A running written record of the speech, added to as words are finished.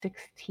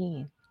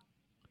16,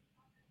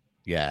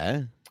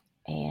 Yeah.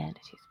 and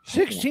she's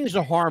 16 pregnant. is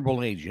a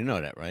horrible age. You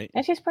know that, right?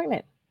 And she's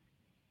pregnant.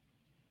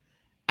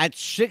 At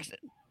 6,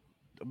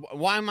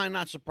 why am I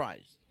not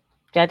surprised?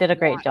 Dad did a Why?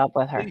 great job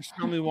with her. Please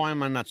tell me why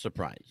am I not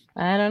surprised?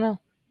 I don't know.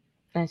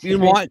 And You she's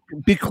know raised.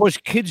 what? Because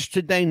kids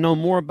today know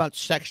more about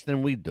sex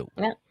than we do.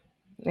 Yeah,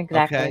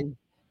 exactly. Okay.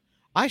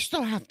 I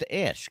still have to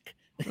ask.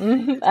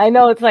 I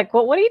know. It's like,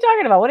 what are you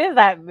talking about? What does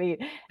that mean?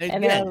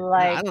 And they're Again, I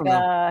like, don't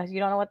know. you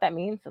don't know what that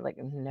means? I'm like,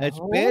 It's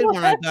no. bad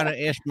when I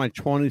gotta ask my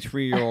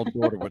 23-year-old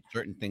daughter what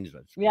certain things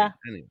are. Yeah,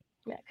 Anyway,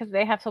 yeah, because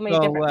they have so many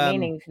so different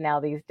meanings now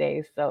these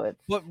days. So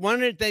it's but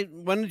when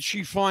did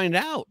she find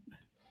out?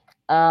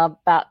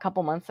 about a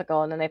couple months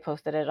ago, and then they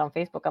posted it on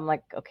Facebook. I'm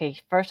like, okay,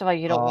 first of all,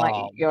 you don't want Oh,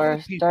 why do your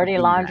people dirty do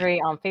that?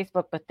 laundry on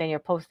Facebook, but then you're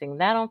posting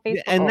that on Yeah,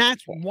 Facebook. and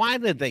that's Okay. why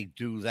did they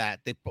do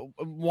that?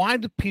 Why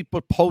do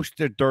people post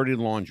their dirty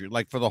laundry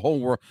like for the whole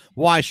world?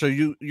 Why? So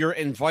you're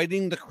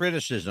inviting the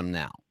criticism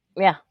now.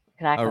 Yeah, All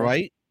exactly.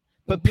 right.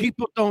 But Hmm.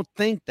 people don't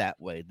think that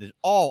way.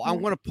 I'm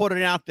going to put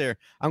it out there.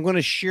 I'm going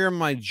to share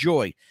my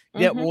joy.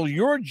 Yeah, Hmm. well,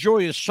 your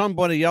joy is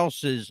somebody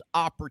else's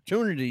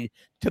opportunity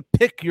to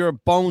pick your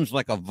bones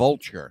like a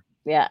vulture.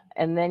 Yeah,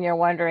 and then you're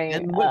wondering,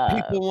 And what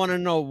people want to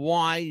know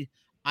why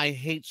I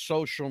hate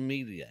social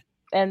media.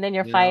 and then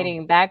you're You know,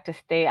 fighting back to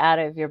stay out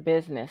of your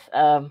business.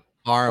 Well,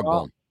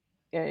 horrible.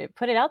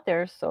 put it out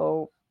there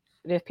so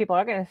if people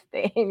are going to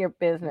stay in your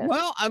business.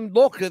 Well,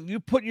 look. If you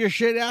put your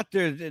shit out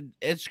there,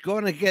 it's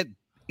going to get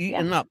Yeah,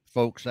 eaten up,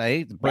 folks. I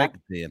hate to yeah. break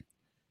it to you.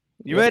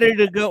 You Yes. ready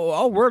to go?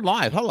 Oh, we're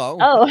live. Hello.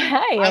 Oh, hi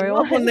I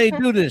love when everyone. they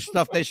do this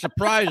stuff. They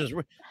surprise us.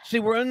 See,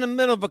 we're in the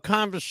middle of a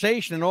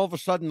conversation, and all of a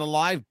sudden, the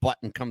live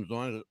button comes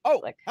on. Oh,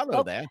 Like, hello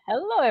oh, there.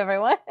 hello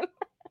everyone.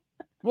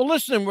 Well,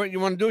 listen, you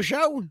want to do a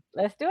show?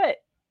 Let's do it.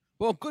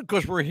 Well, good,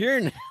 because we're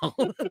here now.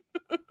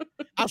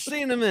 I'll see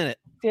you in a minute.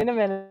 See you in a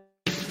minute.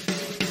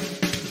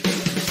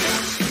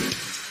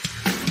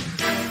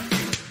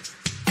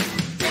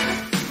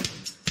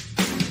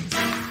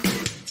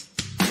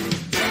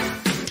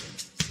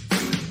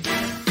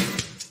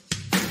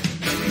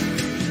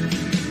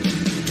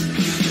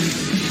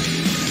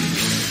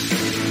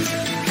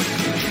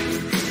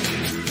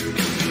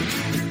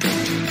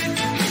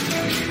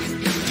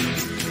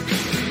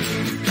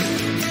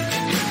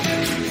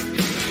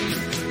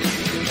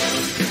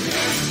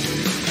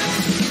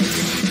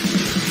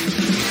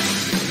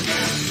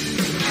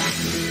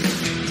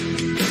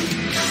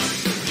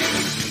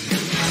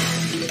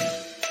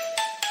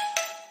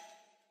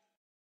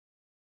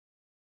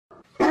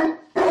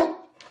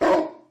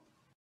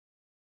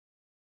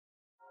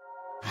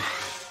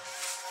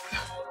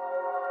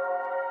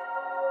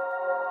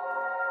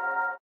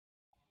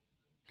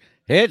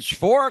 It's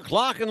 4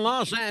 o'clock in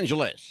Los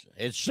Angeles.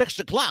 It's 6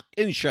 o'clock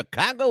in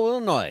Chicago,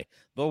 Illinois,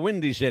 the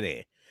Windy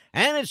City.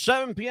 And it's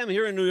 7 p.m.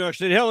 here in New York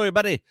City. Hello,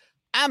 everybody.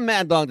 I'm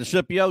Mad Dog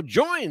DeCipio,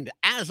 joined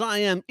as I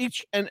am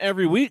each and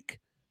every week.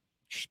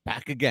 She's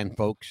back again,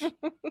 folks.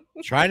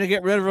 Trying to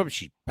get rid of her, but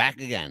she's back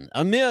again.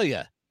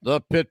 Amelia,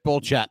 the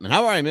Pitbull Chapman.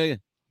 How are you, Amelia?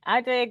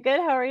 I did good.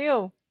 How are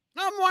you?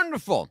 I'm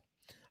wonderful.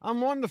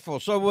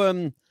 So,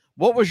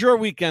 what was your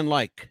weekend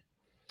like?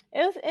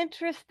 It was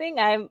interesting.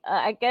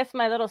 I guess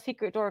my little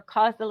secret door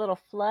caused a little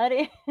flood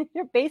in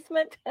your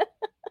basement.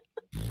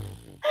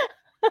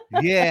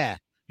 Yeah,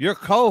 your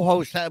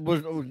co-host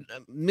was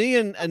me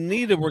and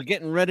Anita were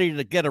getting ready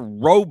to get a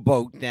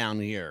rowboat down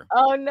here.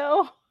 Oh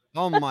no.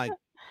 Oh my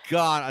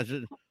God! I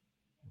said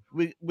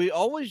we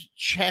always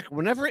check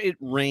whenever it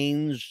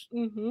rains.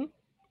 Mhm.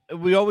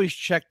 We always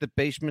check the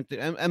basement,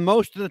 and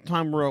most of the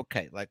time we're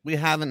okay. Like we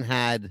haven't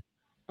had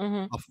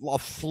Mhm. a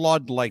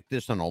flood like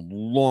this in a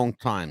long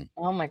time.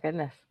 Oh my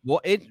goodness. Well,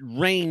 it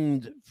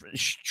rained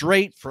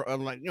straight for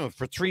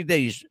for 3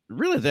 days,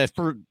 really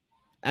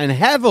and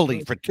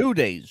heavily for 2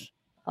 days.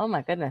 Oh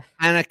my goodness.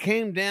 And I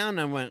came down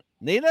and went,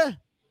 Nita,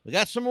 we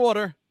got some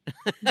water.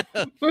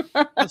 Got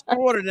some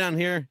water down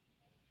here.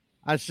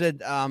 I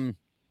said,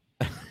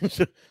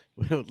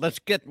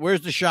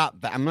 where's the shop?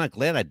 I'm not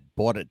glad I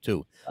bought it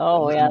too.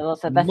 Oh yeah,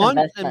 that's the best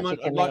Months and investment you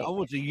months, can like make.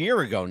 almost a year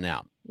ago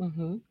now,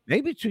 Mhm.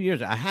 maybe 2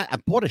 years. I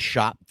bought a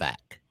shop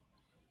vac,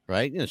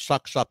 right?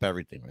 Sucks up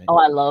everything, right? Oh,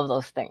 I love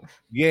those things.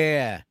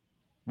 Yeah.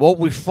 Well,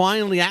 we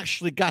finally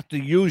actually got to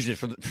use it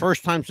for the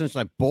first time since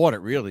I bought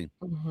it, really.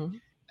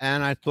 Mhm.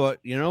 And I thought,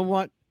 you know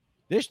what?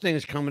 This thing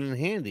is coming in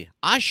handy.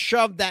 I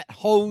shoved that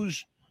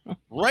hose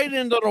right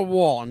into the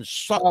wall and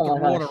sucked Oh the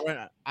my water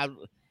gosh. right.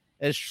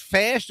 As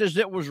fast as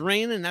it was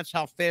raining, that's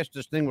how fast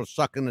this thing was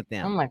sucking it Oh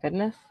down. my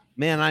goodness.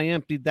 Man, I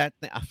emptied that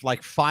thing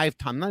like 5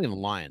 times. I'm not even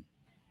lying.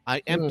 I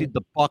Mm. emptied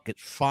the bucket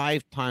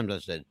 5 times. I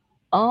said,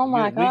 Oh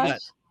my we got gosh.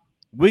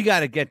 we got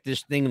to get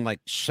this thing like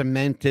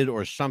cemented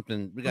or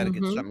something. We got to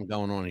get Mhm. something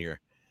going on here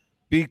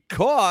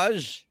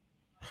because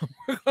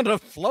we're gonna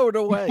float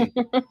away.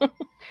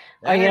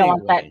 Oh, you don't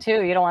want Anyway. that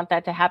too. You don't want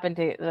that to happen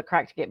to the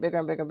crack to get bigger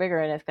and bigger and bigger,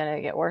 and it's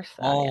gonna get worse.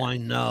 Oh, Yeah. I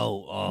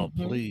know. Oh,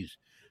 Mhm. please.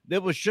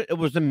 It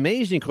was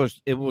amazing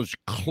because it was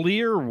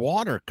clear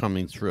water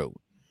coming through,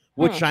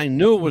 which Hmm. I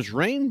knew was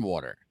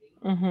rainwater,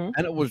 Mhm.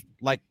 and it was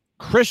like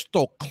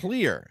crystal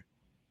clear.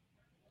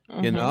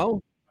 you Mhm.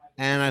 know?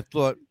 And I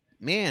thought,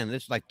 man,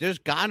 it's like there's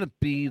got to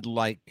be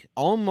like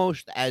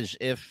almost as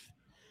if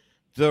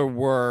there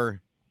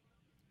were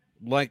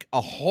like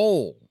a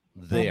hole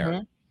there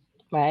Mhm.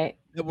 Right.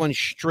 that went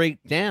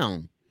straight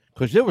down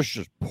because it was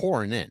just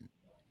pouring in,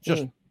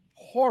 just Mm.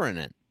 pouring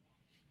in.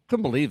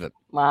 Couldn't believe it.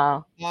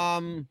 Wow.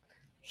 Um,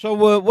 so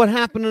what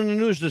happened in the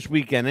news this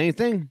weekend?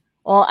 Anything?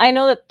 Well, I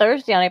know that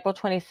Thursday on April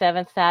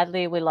 27th,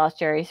 sadly, we lost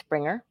Jerry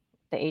Springer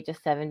at the age of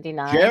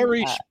 79.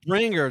 Jerry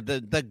Springer,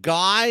 the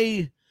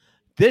guy.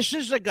 This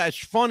is the guy. It's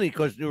funny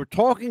because we were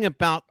talking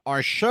about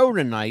our show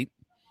tonight.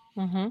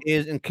 Mhm.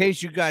 Is in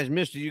case you guys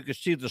missed it, you can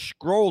see the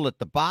scroll at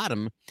the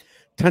bottom.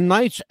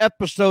 Tonight's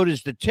episode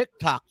is the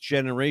TikTok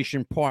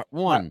generation part Part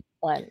one.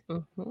 1.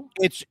 Mhm.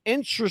 It's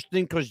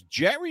interesting because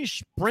Jerry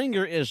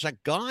Springer is a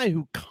guy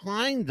who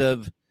kind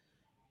of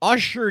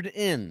ushered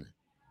in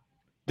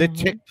the Mhm.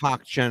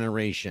 TikTok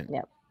generation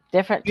Yep.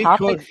 Different because,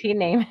 topics, he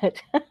named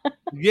it.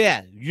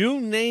 yeah,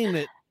 you name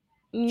it,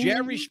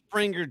 Jerry Mhm.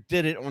 Springer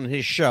did it on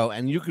his show,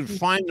 and you can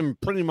find them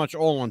pretty much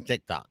all on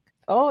TikTok.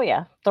 Oh,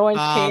 yeah. Throwing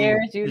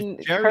chairs, Is you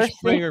Jerry cursing.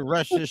 Springer,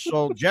 rest his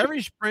soul.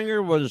 Jerry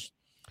Springer was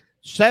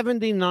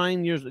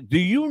 79 years. Do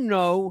you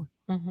know?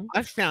 Mhm.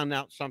 I found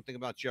out something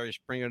about Jerry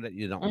Springer that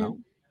you don't know.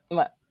 Mhm.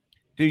 What?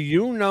 Do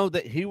you know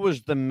that he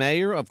was the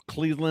mayor of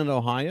Cleveland,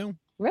 Ohio?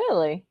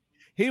 Really?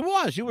 He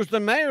was. He was the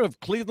mayor of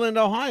Cleveland,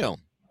 Ohio.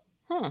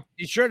 Hmm.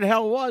 He sure the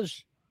hell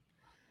was.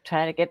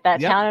 Trying to get that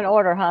Yep. town in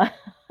order, huh?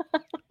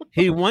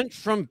 He went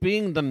from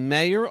being the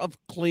mayor of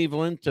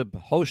Cleveland to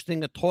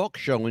hosting a talk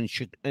show in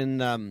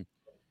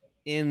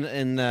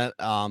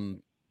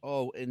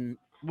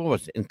what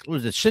was it?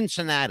 Was it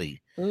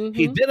Cincinnati? He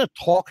Mhm. did a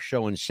talk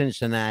show in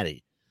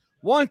Cincinnati.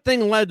 One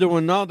thing led to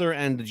another,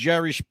 and the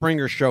Jerry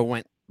Springer show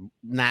went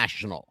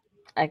national.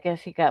 I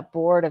guess he got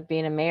bored of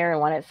being a mayor and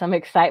wanted some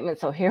excitement,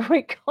 so here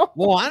we go.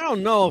 Well, I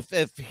don't know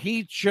if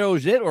he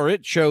chose it or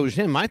it chose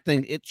him. I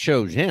think it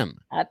chose him.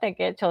 I think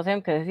it chose him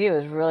because he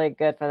was really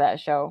good for that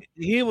show.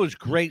 He was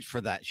great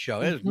for that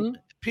show. Mhm.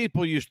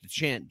 People used to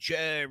chant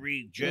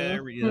Jerry,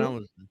 Jerry,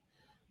 Mhm.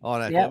 all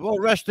that. Yep. Well,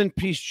 rest in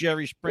peace,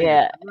 Jerry Springer.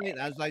 Yeah. Right,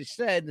 as I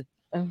said,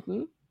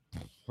 Mhm.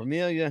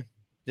 Amelia,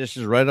 this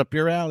is right up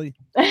your alley.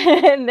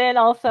 And then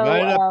also,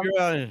 Right up your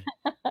alley.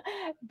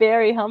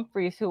 Barry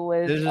Humphries, who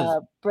was, This is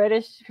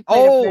British, he played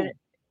a oh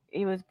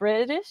he was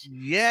British,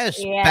 yes,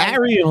 and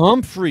Barry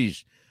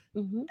Humphries.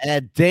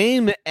 mhm,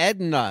 Dame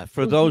Edna,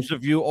 for mhm. those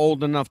of you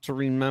old enough to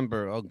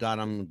remember. Oh God,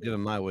 I'm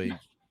giving my age.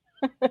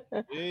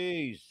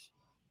 Jeez.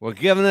 We're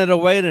giving it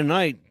away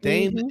tonight.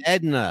 Dame Mhm,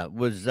 Edna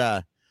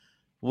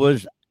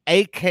was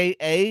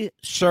AKA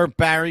Sir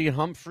Barry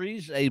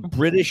Humphries, a mhm,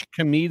 British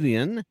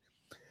comedian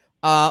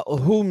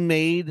who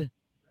made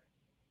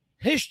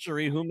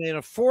history, who made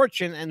a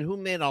fortune, and who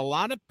made a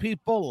lot of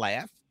people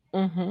laugh.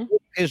 mhm.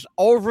 His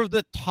over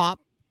the top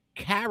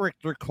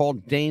character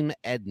called Dame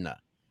Edna.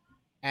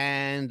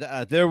 And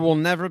there will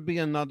never be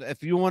another.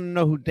 If you want to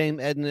know who Dame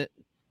Edna,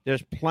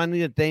 there's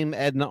plenty of Dame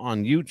Edna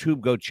on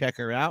YouTube. Go check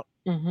her out.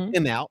 Mhm.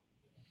 Him out.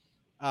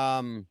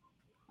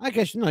 I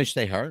guess you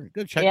say her.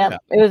 Go check Yep, it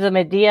out. it was a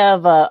Medea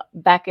of,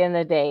 back in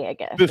the day, I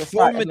guess, the Before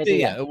start of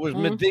Medea, Medea. it was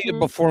Medea Mhm,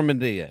 before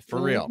Medea,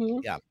 for real.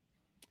 mhm, Yeah.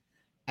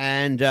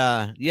 And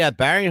yeah,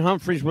 Barry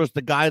Humphries was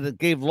the guy that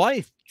gave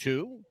life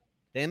to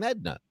Dame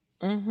Edna.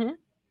 mhm.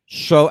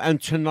 So,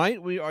 and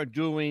tonight we are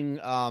doing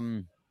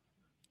the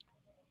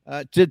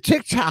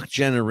TikTok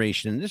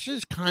generation. This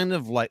is kind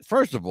of like,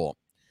 first of all,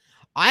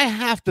 I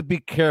have to be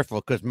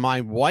careful because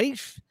my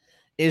wife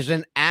is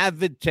an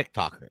avid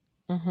TikToker.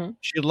 Mhm.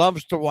 She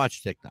loves to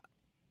watch TikTok.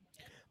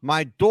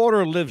 My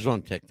daughter lives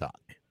on TikTok.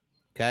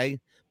 Okay.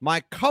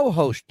 My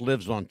co-host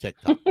lives on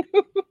TikTok.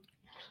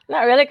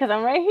 Not really, because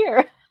I'm right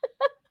here.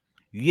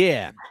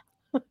 Yeah.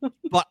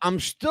 But I'm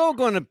still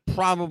going to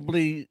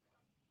probably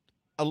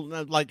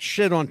like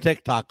shit on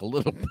TikTok a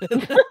little bit.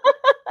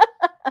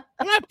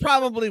 And I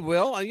probably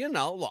will.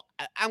 Look,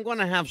 I'm going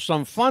to have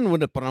some fun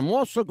with it, but I'm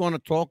also going to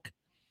talk.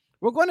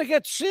 We're going to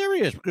get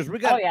serious because we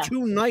got Oh, yeah.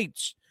 2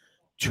 nights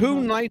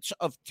Mhm. nights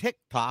of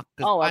TikTok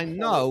because Oh, I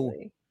know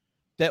absolutely.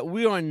 that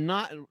we are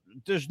not,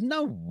 there's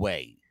no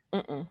way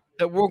Mm-mm.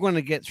 that we're going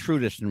to get through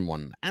this in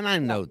one. And I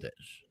No. know this.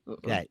 Mm-mm.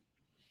 Okay.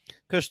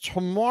 Because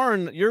tomorrow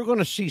you're going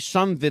to see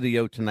some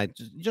video tonight,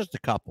 just a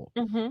couple.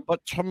 Mhm.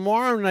 But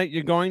tomorrow night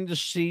you're going to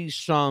see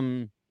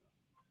some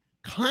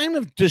kind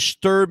of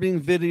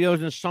disturbing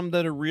videos and some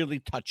that are really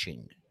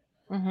touching.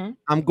 Mhm.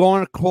 I'm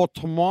going to call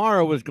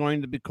tomorrow is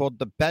going to be called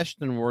the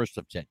best and worst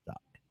of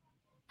TikTok.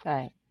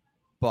 Right.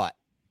 But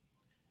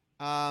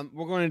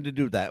we're going to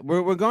do that.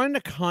 We're going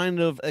to kind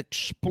of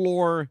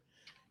explore,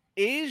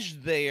 is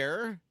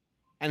there,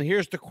 and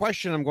here's the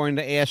question I'm going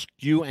to ask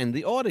you and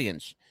the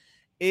audience,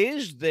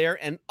 is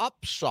there an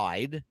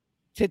upside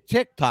to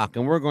TikTok?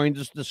 And we're going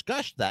to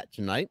discuss that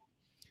tonight.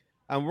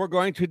 And we're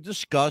going to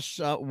discuss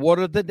what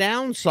are the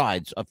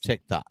downsides of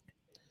TikTok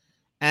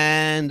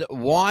and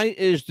why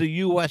is the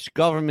U.S.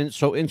 government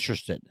so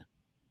interested?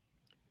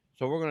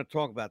 So we're going to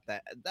talk about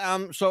that.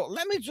 So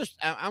let me just,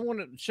 I'm going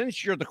to,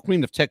 since you're the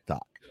queen of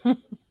TikTok,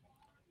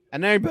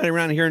 and everybody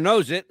around here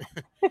knows it.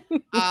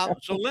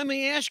 So let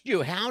me ask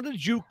you, how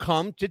did you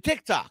come to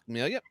TikTok,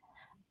 Amelia?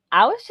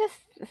 I was just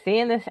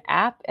seeing this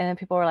app, and then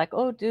people were like,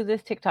 "Oh, do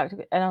this TikTok,"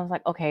 and I was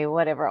like, "Okay,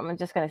 whatever. I'm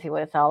just gonna see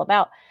what it's all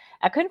about."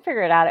 I couldn't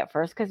figure it out at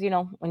first because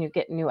when you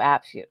get new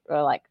apps,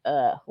 you're like,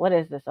 what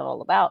is this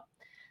all about?"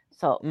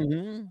 So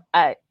Mm-hmm.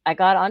 I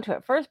got onto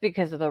it first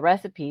because of the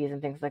recipes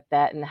and things like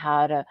that, and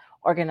how to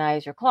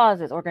organize your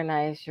closets,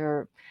 organize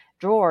your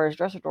drawers,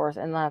 dresser drawers,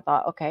 and then I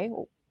thought, okay,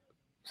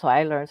 so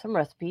I learned some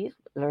recipes,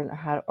 learned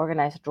how to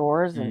organize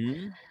drawers,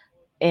 Mm-hmm.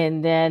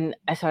 and then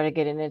I started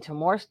getting into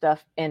more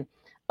stuff, and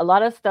a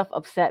lot of stuff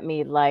upset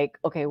me, like,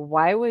 okay,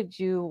 why would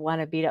you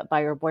want to beat up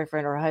by your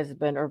boyfriend or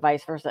husband or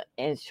vice versa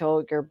and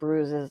show your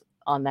bruises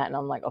on that? And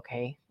I'm like,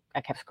 okay.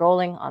 I kept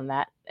scrolling on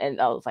that, and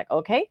I was like,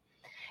 okay.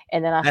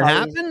 And then I That saw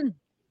these, happened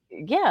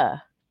yeah,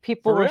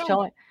 people for were real?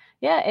 showing,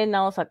 yeah, and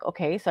I was like,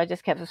 okay. So I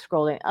just kept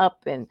scrolling up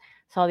and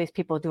saw these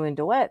people doing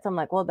duets. I'm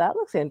like, well, that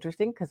looks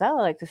interesting because I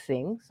like to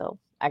sing. So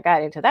I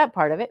got into that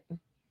part of it.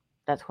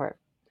 That's where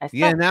I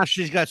Yeah. stopped. Now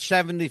she's got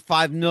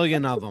 75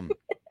 million of them.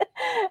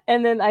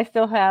 And then I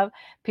still have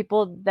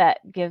people that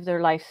give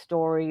their life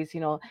stories,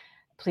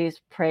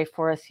 please pray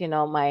for us,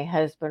 my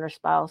husband or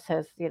spouse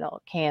has,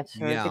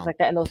 cancer and things Yeah. like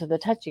that. And those are the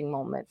touching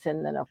moments.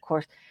 And then, of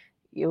course,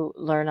 you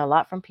learn a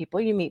lot from people.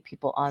 You meet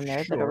people on there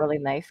that are Sure. really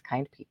nice,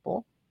 kind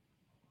people.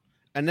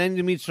 And then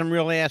you meet some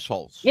real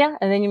assholes. Yeah.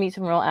 And then you meet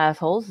some real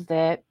assholes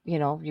that,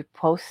 you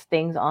post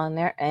things on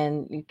there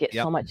and you get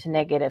so Yep. much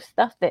negative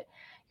stuff that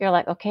you're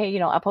like,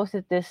 okay, I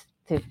posted this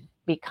to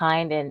be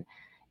kind and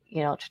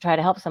to try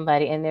to help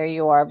somebody, and there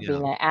you are Yeah.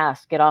 being an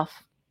ass. Get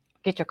off,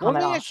 get your Well, let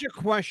comment me off. ask you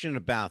a question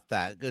about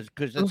that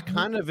because that's Mhm,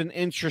 kind of an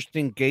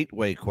interesting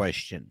gateway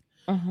question.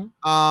 mhm,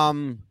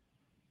 Um,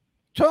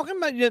 Talking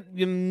about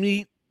you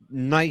meet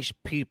nice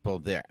people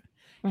there.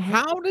 mhm.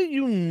 How do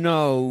you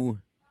know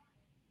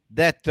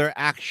that they're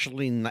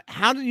actually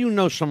how do you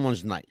know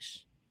someone's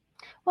nice?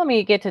 Well, I mean,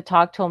 you get to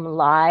talk to them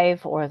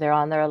live, or they're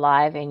on there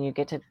live, and you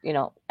get to,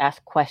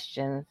 ask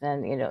questions,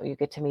 and you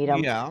get to meet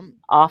them Yeah.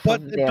 off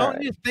But of don't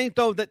their. you think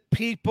though that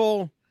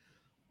people,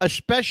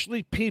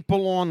 especially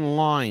people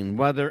online,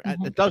 whether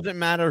Mhm, it doesn't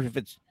matter if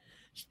it's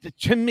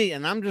to me,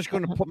 and I'm just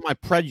going to mhm, put my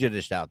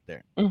prejudice out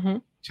there.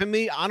 mhm, To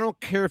me, I don't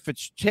care if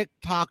it's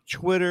TikTok,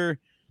 Twitter,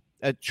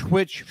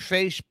 Twitch,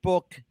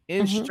 Facebook,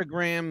 mhm,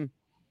 Instagram,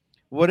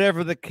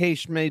 whatever the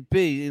case may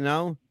be,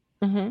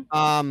 mhm,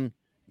 um,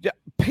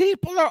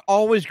 people are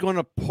always going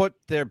to put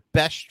their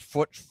best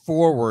foot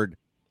forward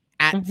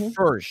at mhm.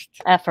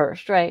 first, At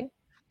first, right?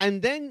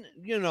 and then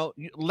you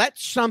let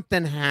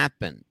something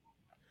happen,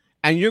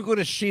 and you're going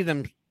to see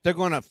them. They're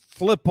going to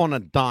flip on a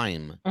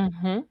dime.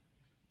 Mhm,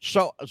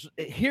 So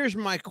here's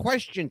my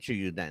question to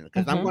you then,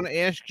 because I'm mhm, going to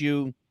ask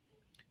you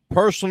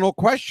personal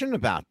question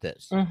about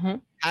this.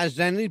 mhm. Has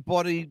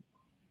anybody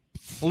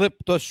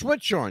flipped the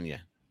switch on you?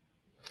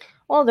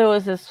 Well, there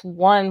was this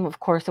one, of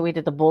course, that we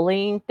did the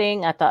bullying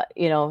thing. I thought,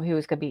 he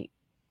was gonna be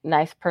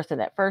nice person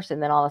at first,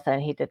 and then all of a sudden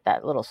he did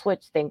that little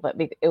switch thing. But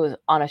it was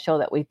on a show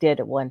that we did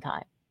at one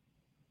time,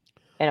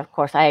 and of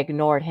course I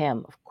ignored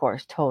him, of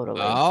course, totally.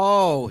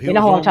 Oh, he You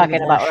know was who I'm on one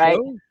talking of our about, right?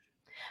 shows.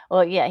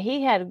 Well, yeah,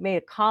 he had made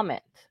a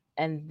comment,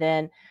 and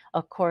then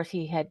of course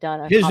he had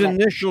done a His comment.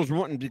 initials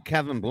wouldn't be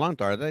Kevin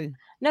Blunt, are they?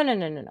 No, no,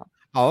 no, no, no,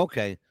 Oh,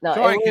 okay. no. It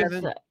Sorry, was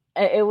Kevin.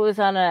 it was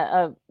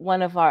on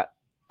one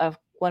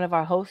of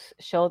our hosts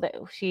show that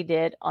she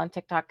did on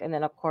TikTok, and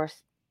then of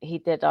course he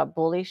did a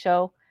bully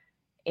show,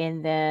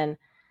 and then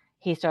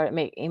he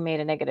made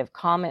a negative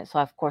comment, so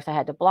of course I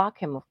had to block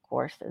him, of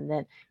course, and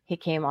then he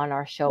came on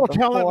our show Well,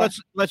 tell it. before.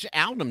 Let's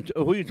out him.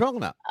 Who are you talking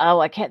about? Oh,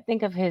 I can't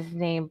think of his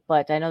name,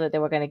 but I know that they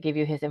were going to give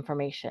you his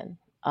information.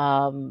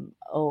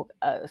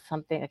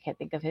 Something, I can't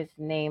think of his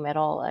name at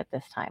all at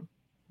this time.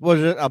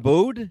 Was it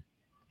Abood?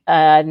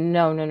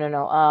 No, no, no,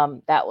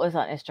 no. That was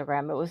on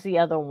Instagram. It was the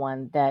other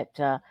one that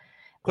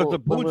Because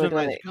when we Abood's were a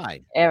doing nice it.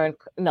 guy.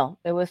 No,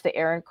 it was the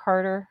Aaron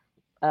Carter.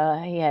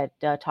 He had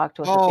talked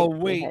to us. I Oh think he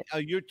wait,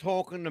 had. you're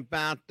talking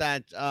about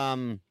that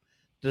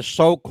the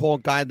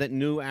so-called guy that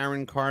knew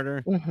Aaron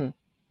Carter. Hmm.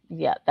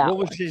 Yeah, What that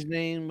was one. his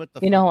name? What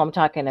the You know fuck? who I'm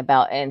talking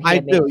about, and I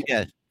do.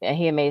 Yes.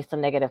 he had made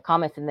some negative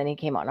comments, and then he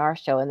came on our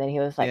show, and then he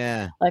was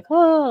Yeah. like,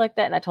 oh, like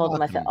that, and I told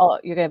him, Fuck I said, him. oh,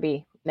 you're gonna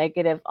be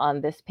negative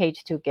on this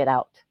page to get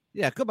out.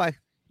 Yeah. Goodbye.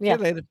 See you Yeah,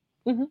 later.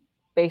 hmm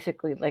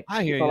basically, like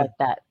I hear people you. like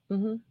that.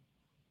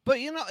 But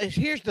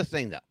here's the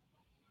thing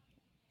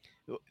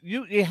though.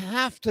 You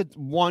have to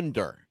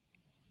wonder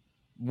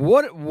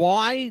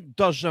why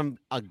does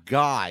a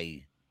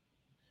guy,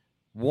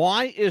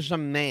 why is a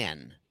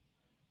man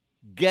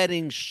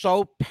getting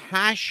so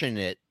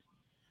passionate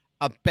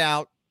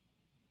about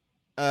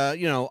a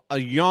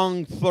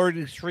young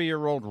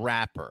 33-year-old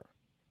rapper?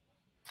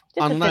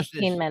 Just the Unless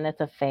 15 it's,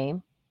 minutes of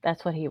fame.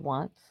 That's what he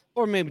wants.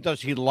 or maybe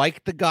does he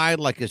like the guy?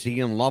 Like, is he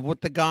in love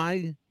with the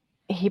guy?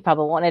 He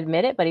probably won't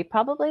admit it, but he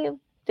probably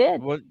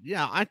did. Well,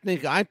 yeah, I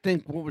think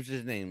what was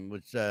his name?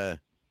 Was the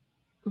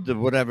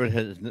whatever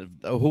his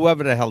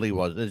whoever the hell he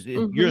was.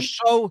 You're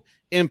Hmm. so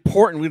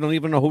important, we don't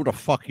even know who the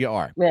fuck you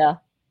are. Yeah.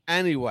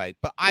 Anyway,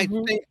 but I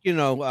Hmm. think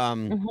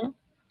Hmm.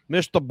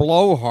 Mr.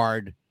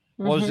 Blowhard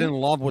was Mm-hmm. in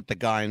love with the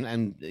guy,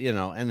 and you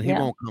know, and he Yeah.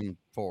 won't come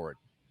forward.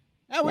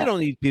 And we Yeah. don't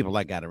need people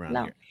like that around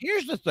No. here.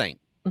 Here's the thing.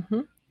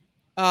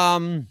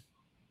 Mm-hmm.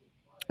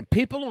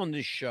 People on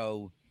this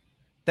show,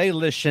 they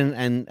listen,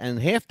 and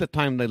half the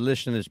time they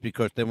listen is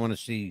because they want to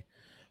see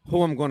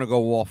who I'm going to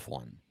go off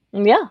on.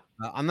 Yeah.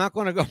 I'm not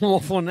going to go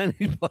off on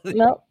anybody.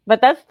 No,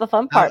 but that's the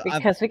fun part I've,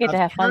 because we get to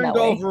have fun that turned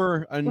way.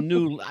 over a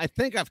new. I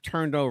think I've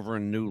turned over a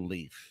new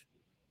leaf.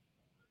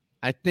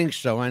 I think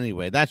so.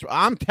 Anyway,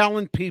 I'm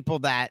telling people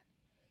that.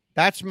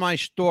 That's my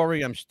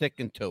story. I'm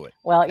sticking to it.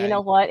 Well, okay? you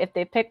know what? If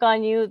they pick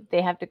on you,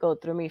 they have to go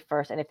through me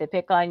first, and if they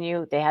pick on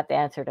you, they have to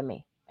answer to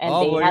me, and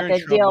Oh, they well, have you're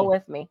to in deal trouble.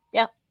 with me.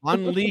 Yeah,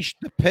 Unleash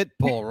the pit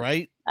bull,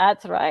 right?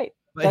 that's right.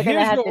 But They're gonna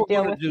here's have what to we're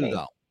deal going to with do, me.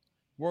 though.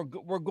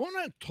 We're going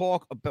to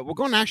talk about. We're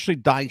going to actually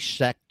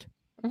dissect.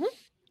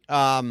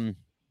 Mhm.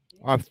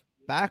 Our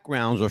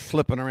backgrounds are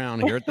flipping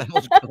around here. What the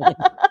hell's going on?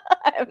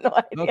 I have no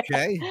idea.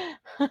 Okay.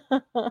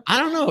 I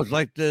don't know. It's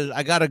like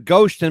I got a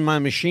ghost in my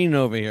machine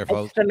over here,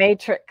 folks. It's the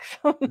Matrix.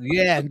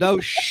 Yeah,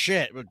 no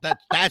shit. But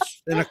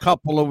that's in a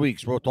couple of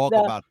weeks. We'll talk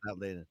No. about that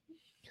later.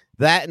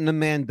 That and the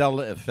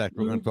Mandela effect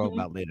we're going to talk Mhm.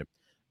 about later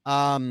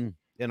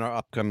in our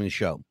upcoming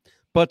show.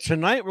 But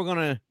tonight we're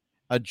going to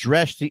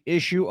address the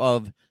issue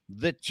of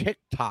the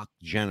TikTok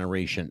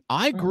generation.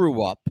 I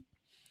grew up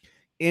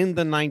in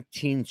the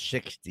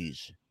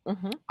 1960s.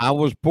 Mhm. I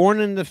was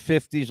born in the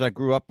 50s. I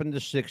grew up in the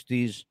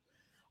 60s.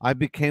 I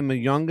became a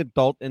young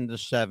adult in the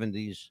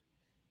 70s.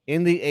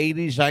 In the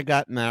 80s, I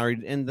got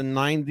married. In the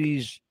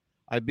 90s,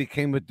 I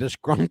became a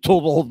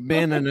disgruntled old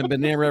man and have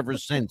been there ever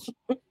since.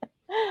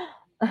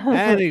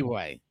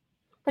 Anyway.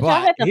 But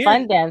y'all had the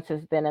fun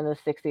dances then in the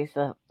 60s,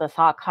 the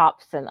sock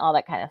hops and all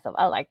that kind of stuff.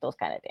 I like those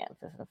kind of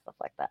dances and stuff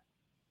like that.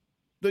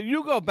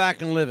 You go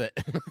back and live it.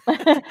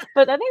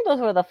 But I think those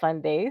were the fun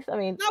days. I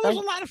mean, that was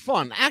a lot of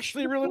fun.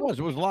 Actually, it really was.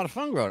 It was a lot of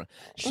fun growing up.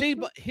 See,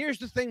 but here's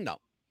the thing,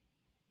 though.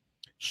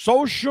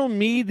 Social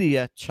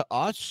media to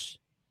us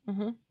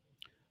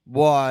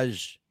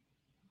was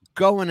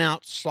going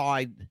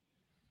outside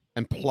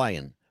and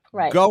playing.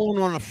 Right.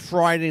 Going on a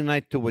Friday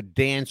night to a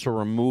dance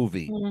or a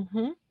movie.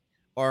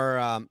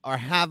 Or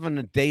having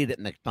a date at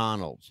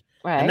McDonald's.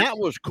 Right. And that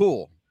was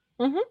cool.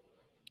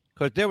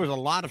 Because there was a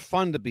lot of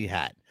fun to be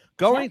had.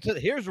 Going to,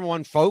 here's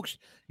one, folks.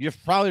 You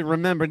probably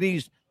remember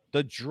these,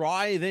 the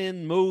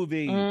drive-in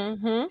movie.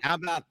 How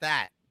about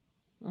that?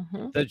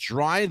 The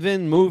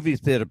drive-in movie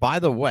theater. By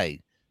the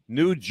way,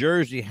 New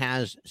Jersey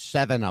has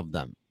 7 of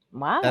them.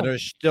 Wow. That are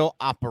still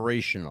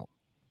operational.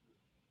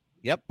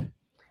 Yep. I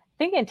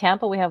think in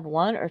Tampa we have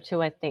 1 or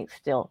 2, I think,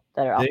 still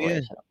that are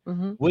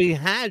operational. We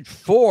had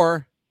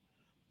 4,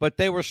 but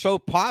they were so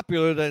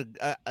popular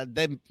that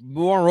they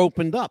more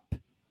opened up.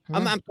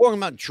 I'm talking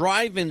about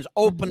drive-ins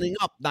opening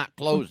up, not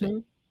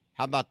closing.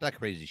 How about that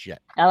crazy shit?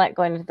 I like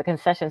going to the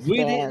concession stands. We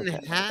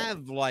didn't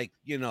have like,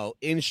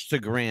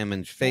 Instagram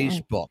and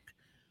Facebook.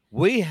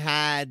 We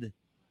had,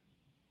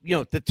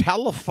 the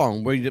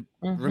telephone where you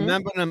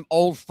remember them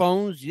old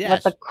phones?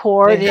 Yes. With the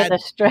cord and the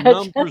stretch.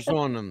 Numbers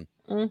on them.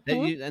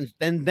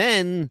 And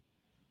then,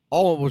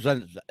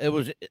 it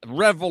was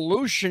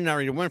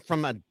revolutionary. It went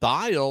from a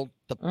dial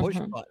to push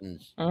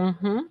buttons.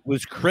 It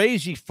was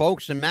crazy,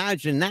 folks.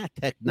 Imagine that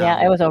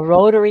technology. Yeah, it was a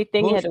rotary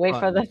thing. You had to wait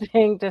for the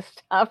thing to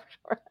stop.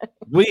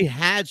 We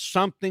had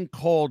something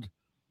called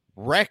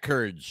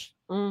records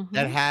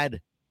that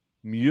had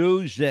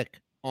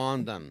music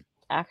on them.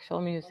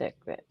 Actual music.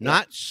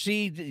 Not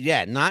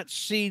not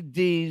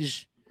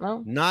CDs.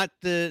 No. Not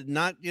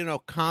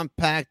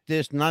compact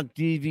disc, not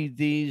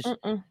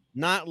DVDs,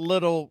 not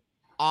little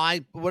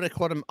what do they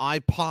call them?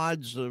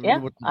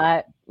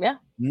 iPods? Yeah.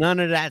 None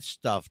of that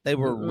stuff. They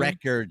were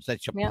records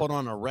that you put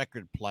on a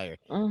record player.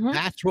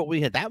 That's what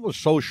we had. That was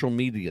social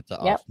media to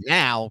us.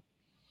 Now,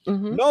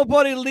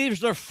 nobody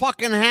leaves their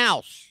fucking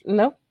house.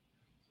 No.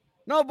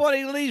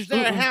 Nobody leaves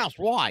their house.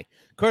 Why?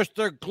 Because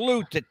they're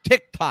glued to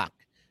TikTok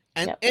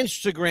and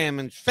Instagram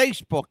and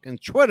Facebook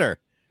and Twitter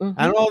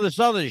and all this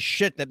other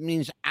shit that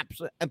means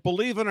absolutely. And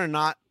believe it or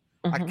not,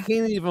 I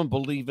can't even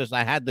believe this.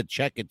 I had to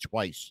check it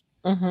twice.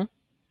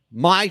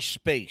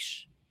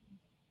 MySpace.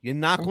 You're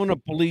not going to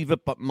believe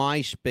it, but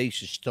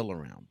MySpace is still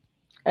around.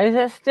 Is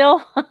it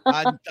still?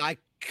 I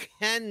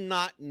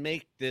cannot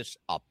make this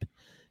up.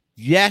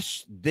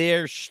 Yes,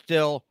 there's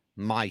still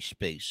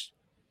MySpace.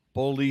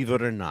 Believe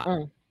it or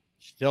not.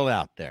 Still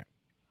out there.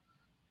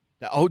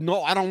 Oh,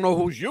 no, I don't know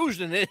who's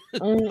using it.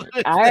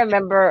 I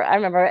remember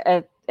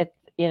at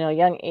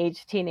young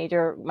age,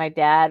 teenager, my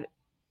dad,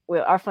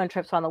 our fun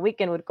trips on the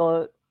weekend would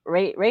go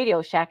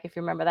Radio Shack, if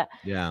you remember that.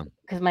 Yeah.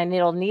 Because my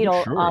needle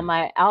on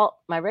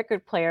my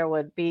record player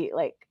would be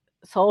like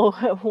so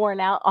worn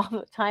out all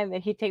the time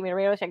that he'd take me to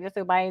Radio Shack just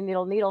to buy a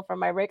needle from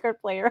my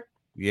record player.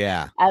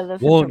 Yeah.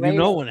 Well, you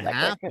know what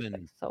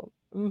happened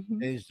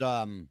is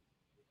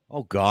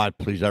oh God,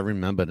 please! I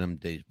remember them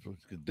days.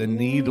 The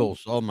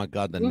needles. Oh my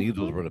God, the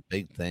needles were the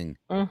big thing.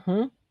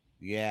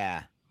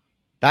 Yeah,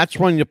 that's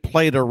when you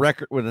played a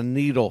record with a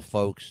needle,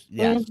 folks.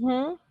 Yes,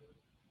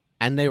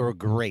 and they were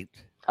great.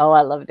 Oh,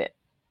 I loved it.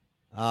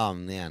 Oh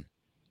man,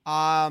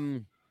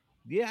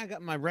 Yeah, I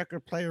got my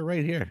record player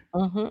right here.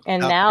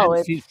 And About now 10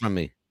 it's feet from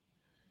me.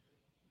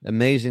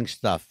 Amazing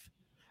stuff.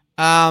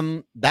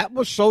 That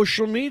was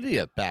social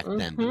media back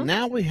then, but hmm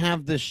now we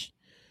have this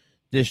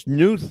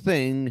new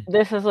thing.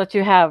 this is what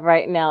you have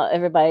right now.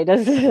 Everybody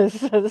does this.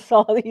 That's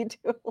all you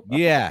do.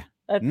 Yeah,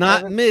 That's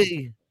not everybody.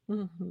 me.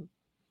 Hmm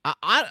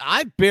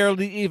I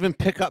barely even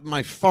pick up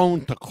my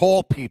phone to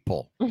call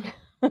people.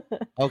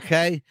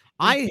 Okay,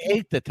 I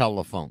hate the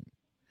telephone.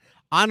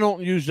 I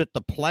don't use it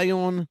to play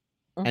on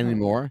hmm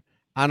anymore.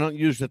 I don't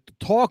use it to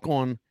talk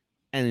on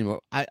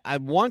anymore. I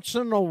once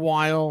in a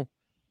while,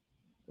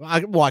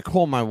 I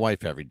call my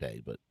wife every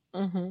day,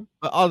 hmm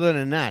but other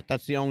than that,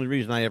 that's the only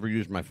reason I ever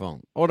use my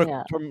phone or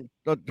Yeah.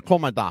 to call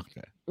my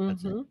doctor.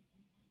 That's it. hmm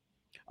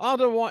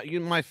Otherwise,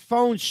 my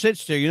phone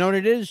sits there. You know what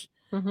it is?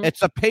 hmm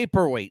It's a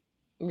paperweight.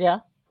 Yeah.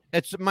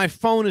 It's my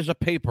phone is a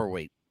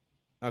paperweight.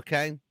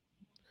 Okay,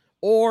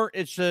 or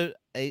it's a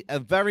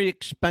very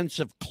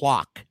expensive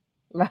clock.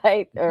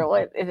 Right. Or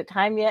what? Is it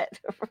time yet?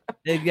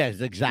 Yes,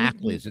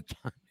 exactly. Mhm. Is it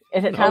time?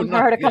 Is it No, time for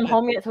not her to come yet.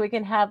 home yet so we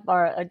can have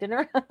our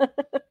dinner?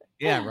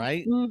 Yeah,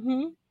 right.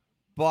 hmm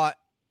But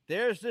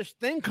there's this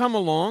thing come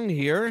along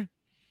here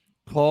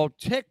called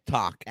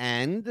TikTok,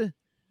 and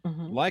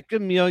hmm like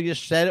Amelia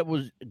said, it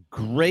was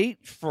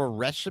great for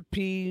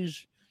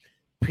recipes.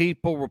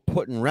 People were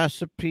putting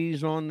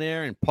recipes on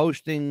there and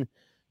posting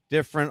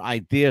different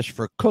ideas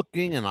for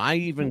cooking, and I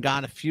even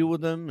got a few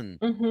of them. And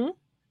hmm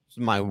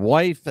my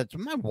wife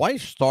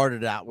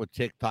started out with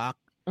TikTok,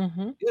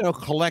 hmm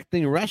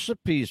collecting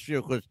recipes,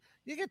 because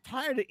you get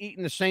tired of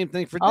eating the same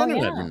thing for Oh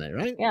dinner every yeah. night,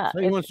 right? Yeah. So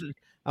he It's wants to,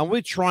 and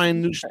we're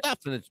trying new different. stuff,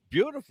 and it's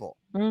beautiful.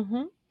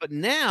 hmm But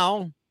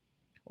now,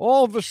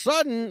 all of a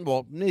sudden,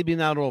 well, maybe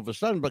not all of a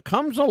sudden, but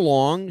comes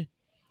along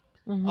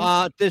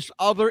hmm this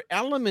other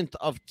element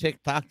of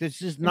TikTok.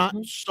 This is not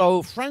hmm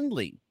so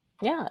friendly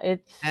Yeah.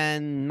 It's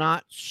and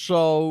not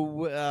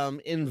so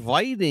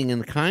inviting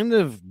and kind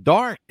of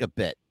dark a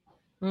bit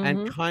and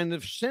hmm kind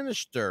of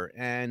sinister,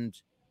 and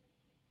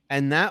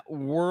that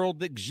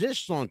world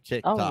exists on oh,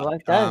 TikTok.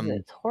 it does.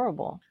 It's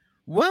horrible.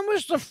 When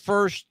was the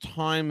first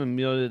time,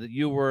 Amelia, that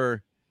you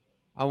were,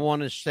 I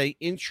want to say,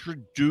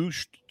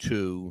 introduced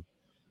to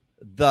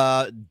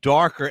the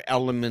darker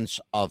elements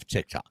of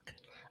TikTok?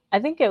 I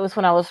think it was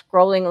when I was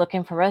scrolling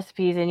looking for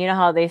recipes, and you know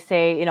how they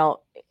say,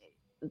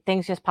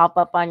 things just pop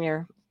up on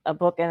your a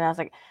book, and I was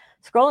like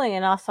scrolling,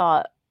 and I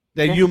saw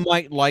That this. you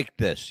might like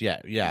this. Yeah,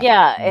 yeah.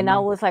 Yeah, and I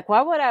Mhm. was like,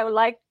 "Why would I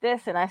like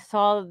this?" And I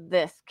saw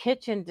this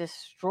kitchen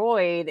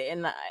destroyed,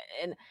 and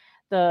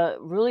the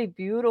really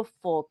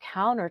beautiful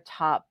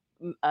countertop.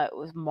 It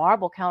was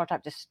marble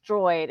countertop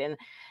destroyed, and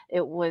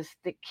it was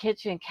the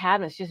kitchen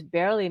cabinets just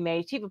barely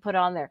made. She even put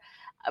on there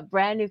a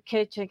brand new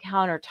kitchen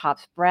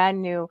countertops,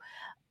 brand new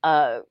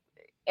uh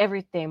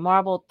everything,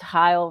 marble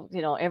tile,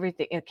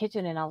 everything in the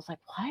kitchen. And I was like,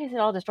 why is it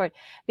all destroyed?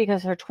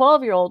 Because her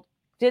 12-year-old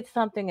did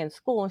something in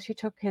school and she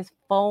took his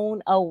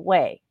phone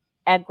away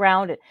and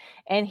grounded.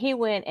 And he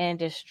went and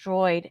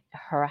destroyed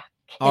her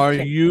Are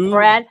kitchen, you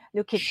brand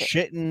new kitchen.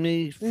 shitting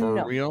me for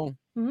No. real?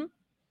 hmm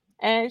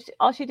And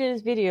all she did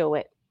is video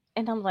it.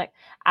 And I'm like,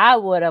 I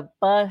would have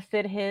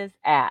busted his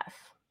ass.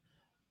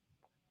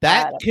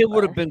 That I'd have kid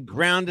would have bust. been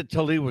grounded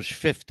till he was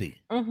 50,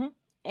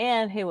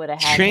 And he would have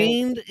had his.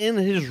 chained in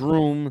his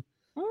room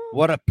Mm-hmm.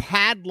 with a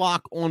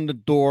padlock on the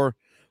door,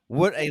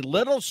 with a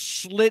little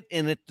slit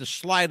in it to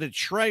slide a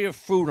tray of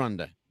food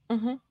under.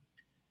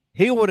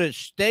 He would have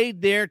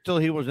stayed there till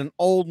he was an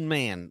old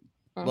man,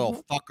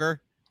 little fucker.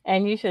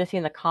 And you should have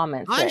seen the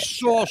comments I that.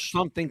 saw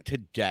something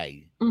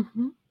today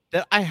hmm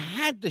that I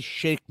had to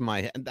shake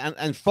my head.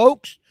 And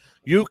folks,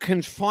 you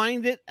can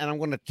find it, and I'm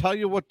going to tell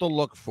you what to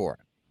look for.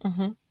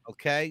 hmm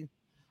Okay,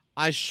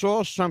 I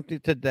saw something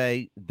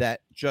today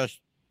that just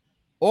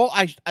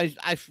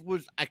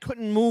I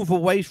couldn't move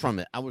away from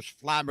it. I was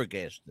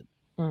flabbergasted.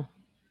 Mm.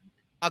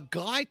 A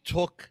guy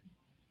took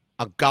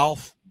a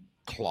golf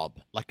club,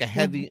 like a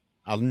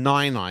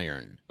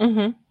 9-iron.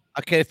 Mhm.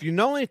 Okay, if you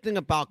know anything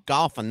about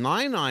golf, a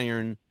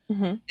 9-iron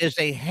Mhm. is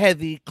a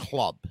heavy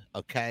club.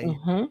 Okay,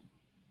 Mhm.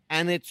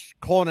 and it's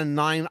called a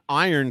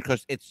 9-iron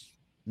because it's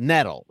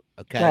metal.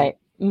 Okay, Right.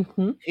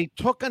 Mhm. he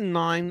took a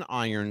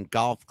 9-iron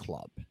golf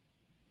club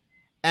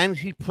and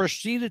he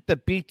proceeded to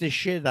beat the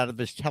shit out of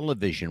his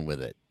television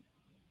with it.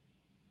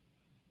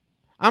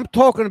 I'm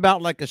talking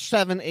about like a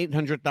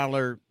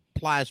 $700-800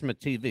 plasma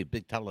TV,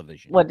 big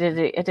television. What did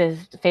it? Did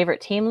his favorite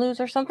team lose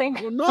or something?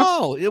 Well,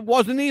 no, it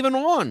wasn't even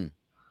on.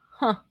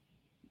 Huh.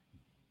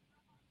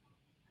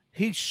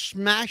 He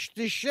smashed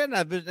the shit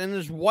out of it, and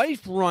his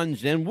wife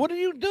runs in. What are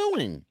you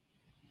doing?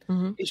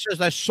 Mhm. He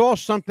says, I saw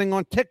something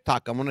on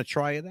TikTok. I'm going to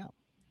try it out.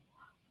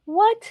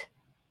 What?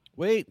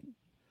 Wait,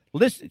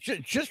 listen,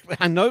 just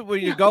I know where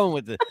you're going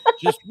with it.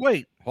 Just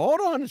wait, hold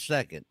on a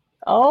second.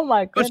 Oh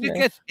my Because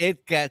goodness.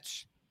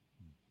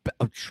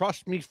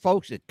 trust me,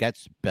 folks, it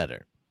gets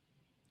better.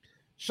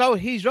 So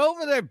he's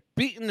over there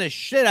beating the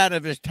shit out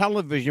of his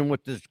television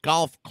with this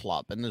golf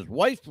club, and his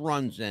wife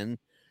runs in.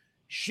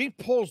 She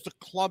pulls the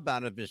club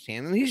out of his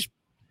hand, and he's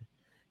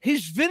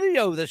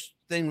video this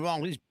thing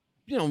wrong. He's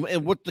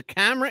with the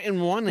camera in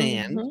one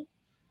hand, Mhm.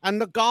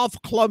 and the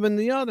golf club in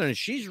the other. And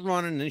she's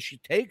running, and she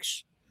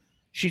takes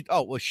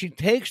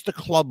the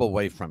club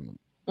away from him.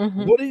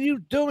 Mm-hmm. What are you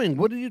doing?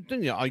 What are you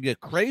doing? Are you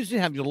crazy?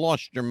 Have you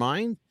lost your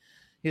mind?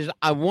 He says,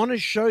 I want to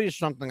show you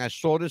something. I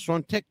saw this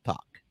on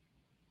TikTok.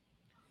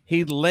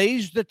 He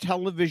lays the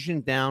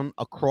television down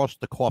across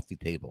the coffee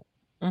table.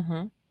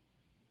 Mm-hmm.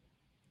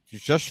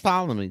 Just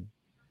follow me.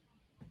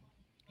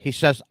 He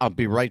says, I'll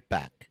be right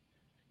back.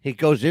 He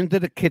goes into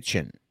the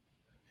kitchen.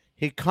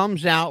 He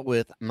comes out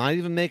with, I'm not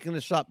even making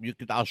this up.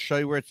 I'll show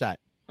you where it's at.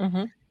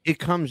 Mm-hmm. He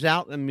comes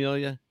out,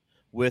 Amelia,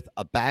 with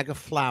a bag of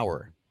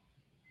flour,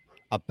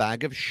 a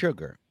bag of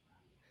sugar,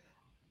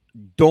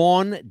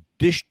 Dawn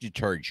dish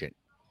detergent,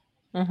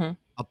 Mm-hmm.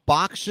 a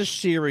box of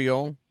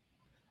cereal,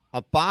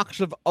 a box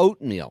of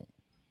oatmeal,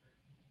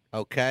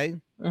 okay?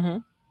 Mm-hmm.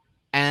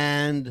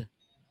 And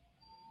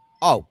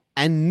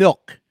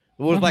milk.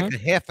 It was like a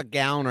half a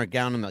gallon or a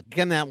gallon of milk.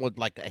 Came out with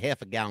like a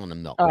half a gallon of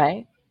milk. All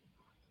right.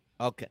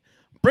 Okay.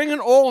 Bringing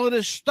all of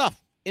this stuff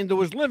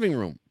into his living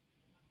room.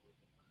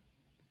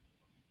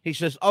 He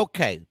says,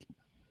 okay,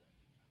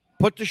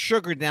 put the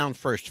sugar down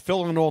first,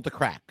 fill in all the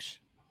cracks.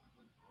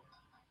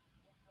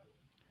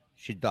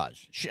 She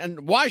does.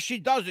 And why she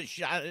does it,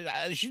 she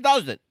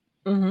does it.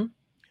 Mm-hmm.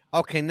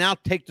 Okay, now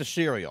take the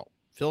cereal,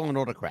 fill in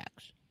all the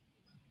cracks.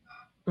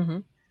 Mm-hmm.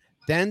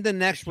 Then the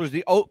next was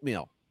the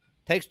oatmeal.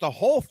 Takes the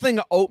whole thing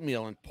of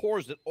oatmeal and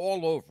pours it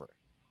all over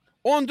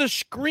on the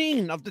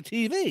screen of the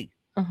TV.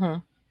 Mm-hmm.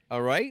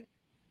 All right.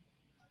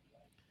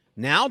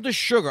 Now the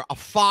sugar, a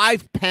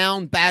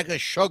 5-pound bag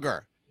of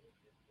sugar,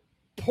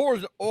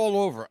 pours it all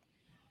over.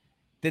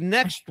 The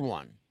next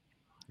one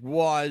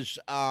was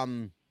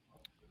the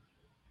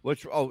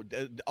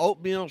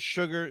oatmeal,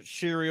 sugar,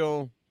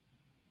 cereal.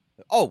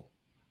 Oh,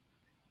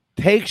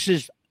 takes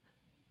his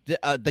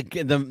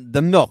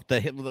the milk.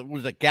 It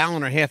was a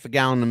gallon or half a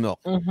gallon of milk,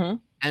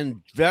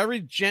 and very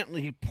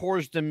gently he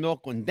pours the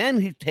milk, and then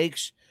he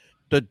takes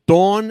the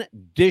Dawn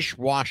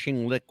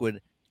dishwashing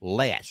liquid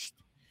last,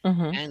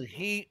 and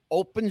he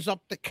opens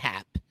up the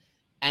cap,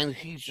 and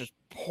he just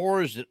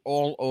pours it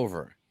all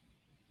over.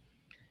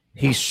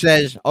 He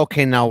says,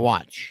 "Okay, now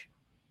watch,"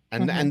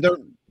 and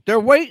they're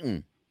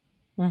waiting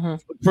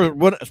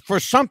for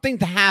something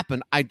to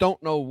happen. I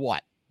don't know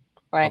what.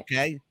 Right.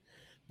 Okay,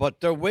 but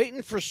they're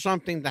waiting for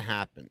something to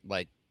happen.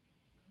 Like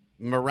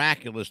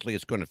miraculously,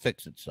 it's going to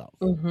fix itself.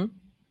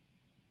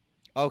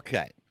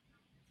 Okay,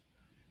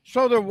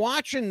 so they're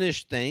watching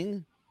this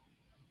thing,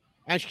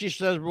 and she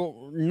says,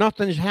 "Well,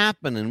 nothing's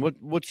happening.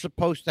 What's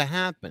supposed to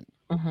happen?"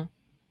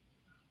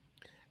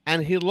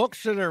 And he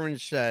looks at her and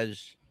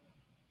says,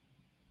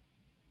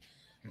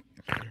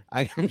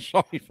 I'm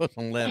sorry for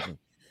laughing.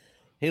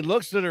 He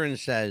looks at her and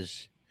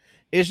says,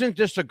 "Isn't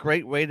this a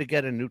great way to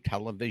get a new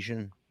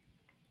television?"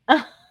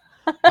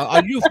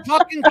 Are you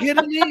fucking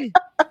kidding me?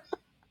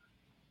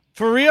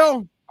 For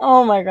real?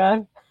 Oh my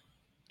God.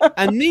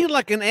 And me,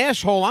 like an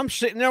asshole, I'm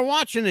sitting there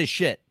watching this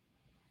shit.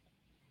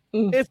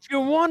 If you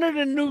wanted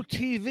a new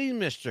TV,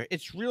 mister,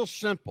 it's real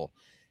simple.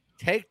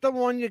 Take the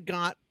one you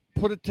got,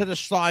 put it to the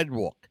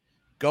sidewalk.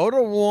 Go to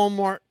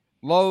Walmart,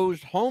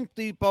 Lowe's, Home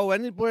Depot,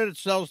 anywhere that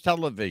sells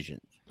televisions.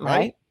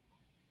 Right?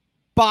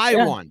 Buy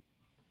one.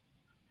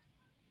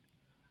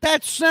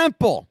 That's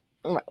simple.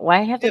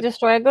 Why have to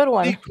destroy a good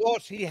one?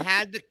 Because he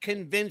had to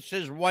convince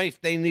his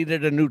wife they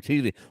needed a new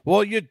TV.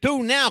 Well, you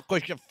do now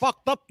because you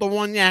fucked up the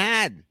one you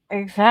had.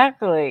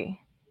 Exactly.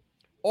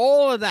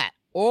 All of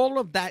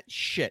that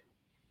shit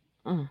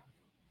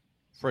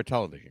for a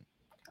television.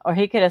 Or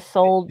he could have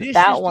sold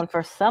that one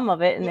for some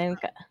of it and then.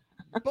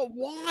 But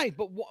why?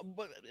 But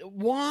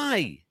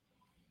why?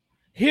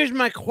 Here's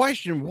my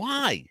question.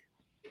 Why?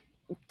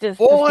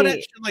 All of that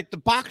shit, like the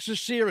box of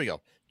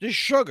cereal, the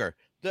sugar,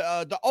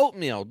 the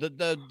oatmeal,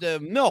 the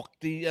milk,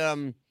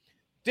 the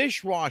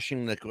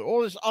dishwashing liquid,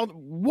 all this other.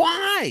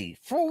 Why?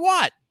 For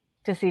what?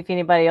 To see if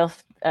anybody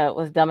else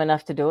was dumb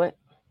enough to do it.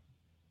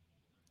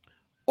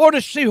 Or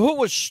to see who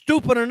was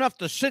stupid enough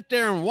to sit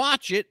there and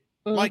watch it,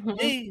 like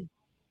me.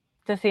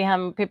 To see how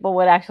many people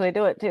would actually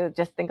do it, too.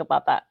 Just think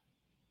about that.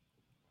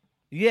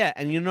 Yeah,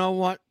 and you know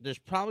what? There's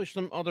probably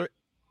some other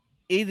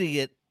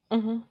idiot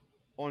on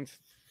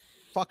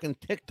fucking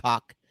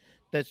TikTok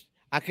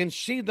I can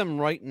see them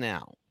right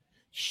now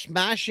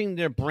smashing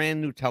their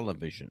brand new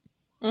television.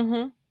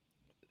 Oh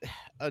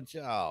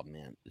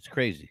man, it's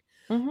crazy.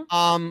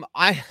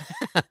 I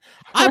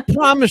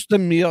promised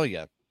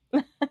Amelia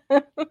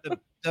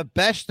the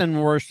best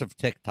and worst of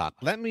TikTok.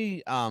 Let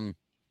me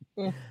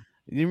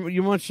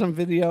you want some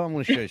video? I'm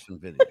going to show you some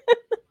video.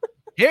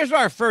 Here's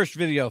our first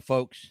video,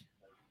 folks.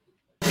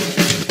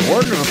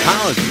 Word of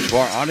apology to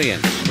our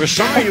audience. We're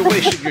sorry you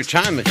wasted your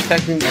time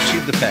expecting to see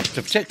the best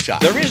of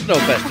TikTok. There is no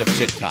best of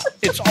TikTok.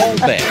 It's all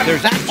bad.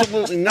 There's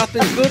absolutely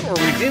nothing good or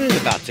redeeming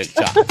about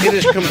TikTok. It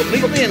is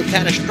completely and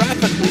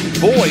catastrophically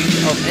void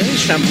of any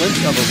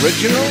semblance of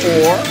original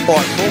or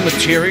thoughtful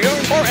material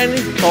or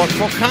any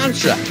thoughtful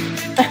concept.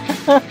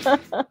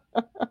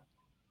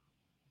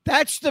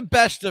 That's the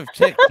best of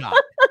TikTok.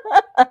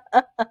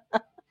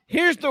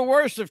 Here's the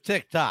worst of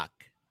TikTok.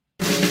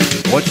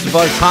 What's the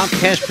Buzz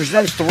podcast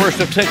presents the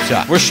worst of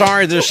TikTok. We're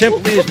sorry, there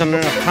simply isn't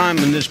enough time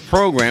in this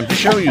program to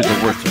show you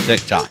the worst of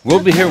TikTok.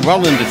 We'll be here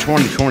well into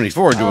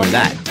 2024 doing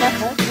that.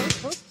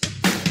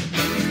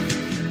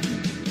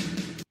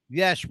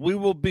 Yes, we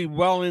will be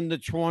well into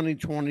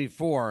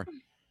 2024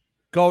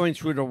 going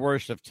through the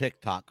worst of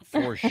TikTok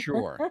for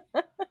sure.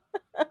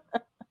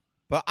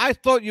 But I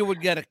thought you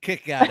would get a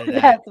kick out of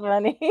that. That's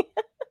funny.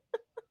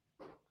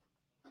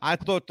 I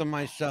thought to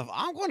myself,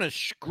 I'm going to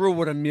screw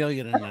with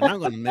Amelia and I'm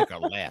going to make her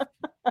laugh.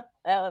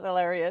 That was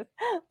hilarious.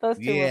 Those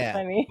two were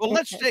funny. Well,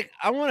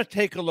 I want to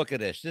take a look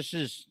at this.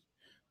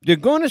 You're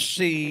going to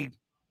see,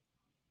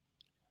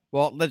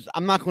 I'm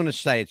not going to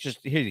say, it's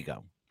just, here you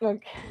go.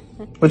 Okay.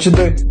 What you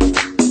doing?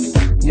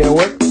 You at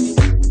work?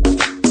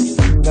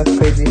 That's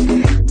crazy.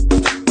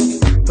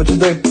 What you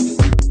doing?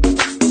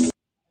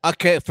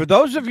 Okay, for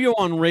those of you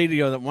on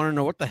radio that want to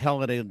know what the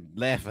hell are they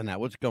laughing at,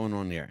 what's going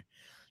on there?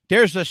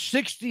 There's a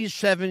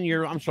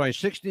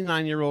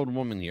 69-year-old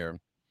woman here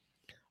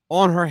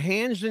on her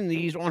hands and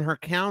knees on her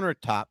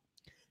countertop,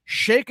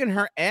 shaking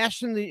her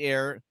ass in the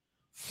air,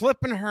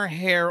 flipping her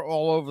hair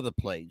all over the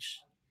place.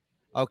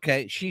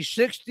 Okay, she's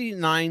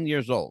 69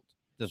 years old,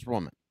 this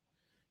woman.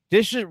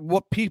 This is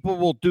what people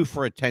will do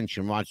for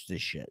attention. Watch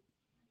this shit.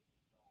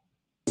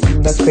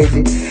 That's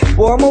crazy.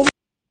 Well, I'm over.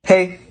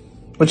 Hey,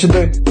 what you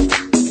doing?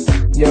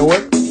 You at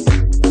work?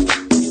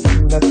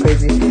 That's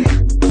crazy.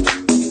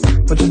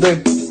 What you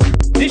doing?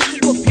 This is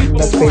what people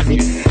That's want.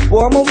 crazy.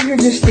 Well, I'm over here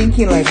just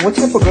thinking, like, what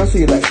type of girls do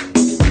you like?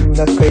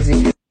 That's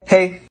crazy.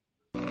 Hey.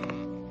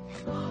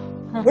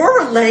 We're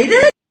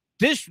related?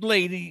 This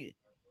lady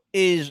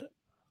is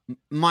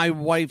my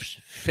wife's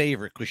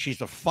favorite because she's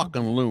a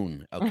fucking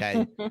loon,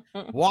 okay?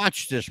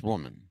 Watch this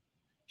woman.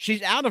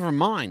 She's out of her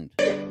mind.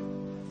 We're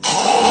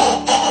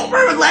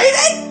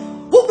related?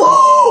 Woo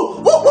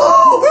woo! Woo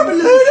woo! We're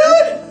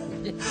related?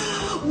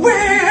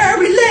 We're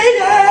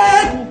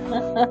related!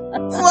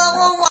 Whoa,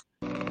 whoa, whoa.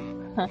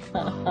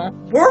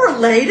 We're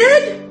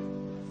related?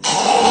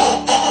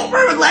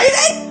 We're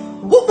related?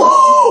 Woo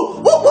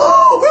woo! Woo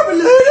woo! We're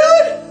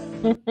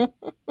related?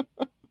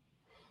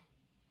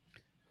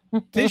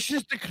 This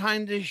is the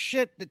kind of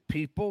shit that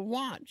people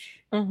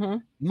watch. Mm-hmm.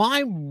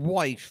 My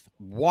wife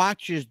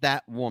watches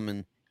that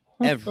woman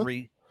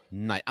every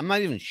night. I'm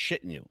not even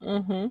shitting you.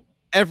 Mm-hmm.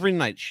 Every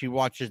night she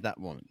watches that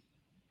woman.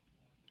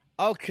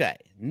 Okay,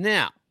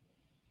 now,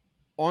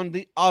 on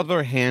the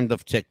other hand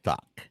of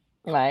TikTok,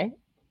 Right.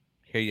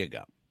 here you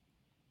go.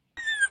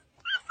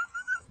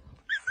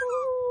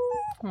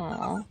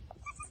 Aw.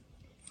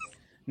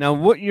 Now,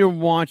 what you're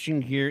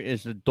watching here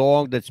is a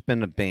dog that's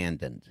been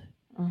abandoned.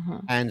 Mm-hmm.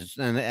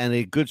 And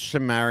a good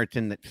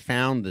Samaritan that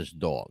found this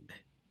dog.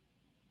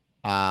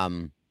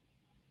 And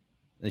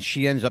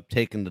she ends up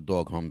taking the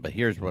dog home. But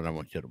here's what I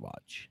want you to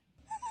watch.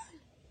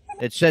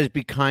 It says,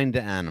 "Be kind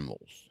to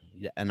animals,"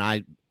 and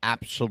I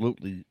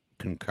absolutely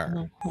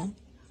concur. Mm-hmm.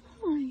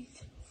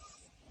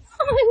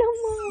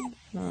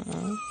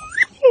 Mm-hmm.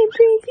 Hey,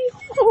 baby.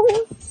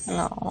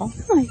 No.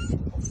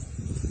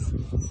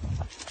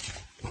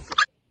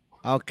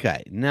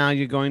 Okay, now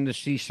you're going to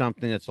see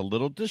something that's a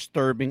little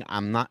disturbing.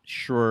 I'm not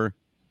sure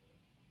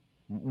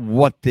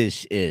what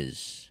this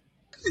is.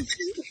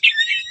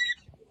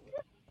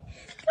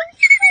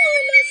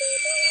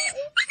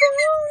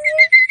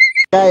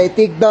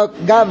 TikTok,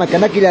 gama ka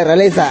na kila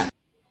realeza.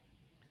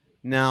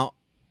 Now,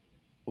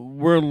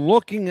 we're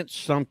looking at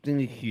something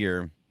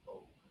here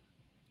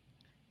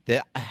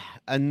that,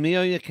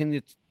 Amelia, can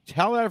you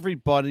tell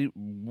everybody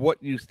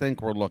what you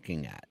think we're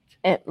looking at?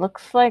 It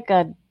looks like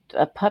a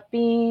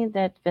puppy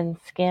that's been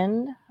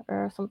skinned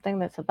or something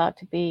that's about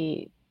to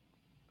be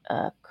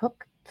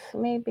cooked,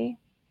 maybe.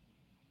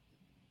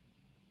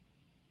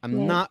 I'm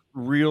Yeah. not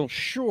real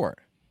sure.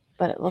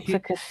 But it looks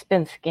like it's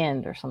been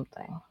skinned or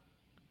something.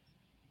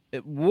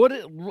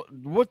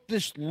 What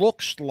this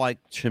looks like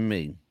to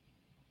me,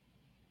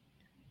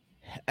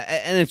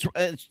 and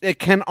it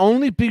can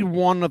only be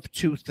one of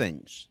two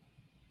things.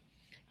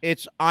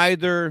 It's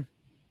either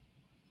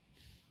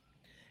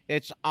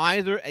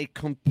a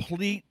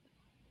complete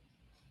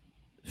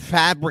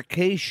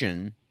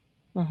fabrication.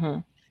 Mm-hmm.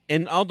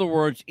 In other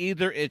words,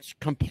 either it's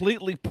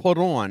completely put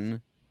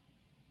on,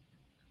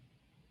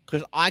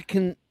 because I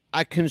can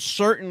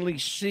certainly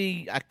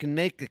see, I can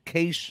make a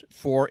case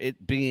for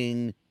it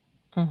being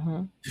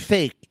Mm-hmm.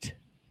 faked,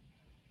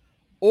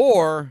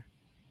 or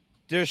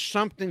there's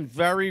something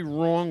very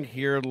wrong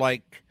here,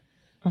 like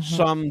Mm-hmm.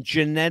 some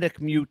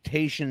genetic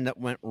mutation that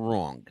went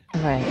wrong,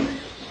 Right.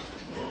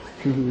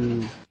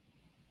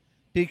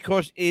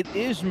 because it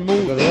is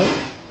moving.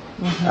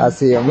 Mm-hmm.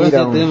 Así,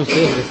 mira,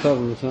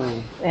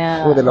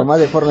 Yeah. de lo más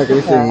deforme que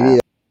he visto en mi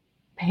vida.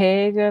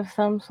 Pig of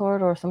some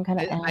sort or some kind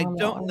of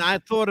animal. I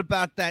thought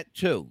about that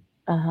too.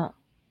 Uh-huh.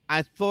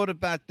 I thought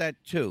about that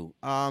too.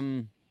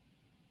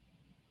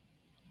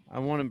 I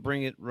want to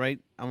bring it right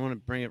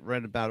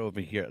about over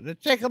here.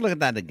 Let's take a look at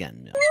that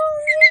again.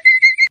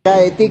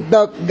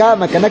 TikTok,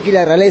 gama ka na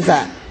kila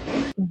realeza.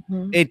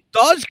 Mm-hmm. It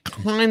does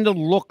kind of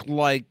look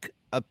like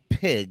a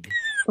pig,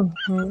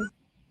 Mm-hmm.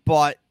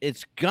 but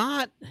it's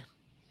got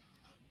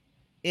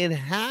it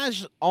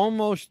has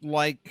almost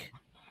like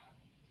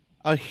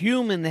a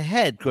human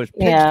head because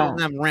pigs Yeah.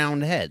 don't have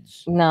round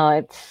heads. No,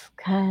 it's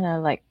kind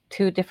of like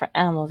two different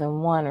animals in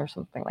one or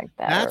something like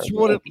that. That's or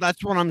what maybe.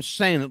 that's what I'm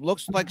saying. It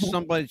looks like Mhm.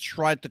 somebody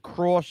tried to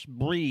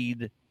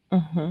crossbreed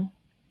Mhm.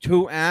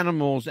 two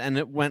animals and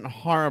it went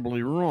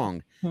horribly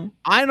wrong. Mhm.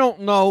 I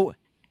don't know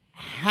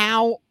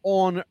how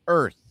on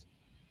earth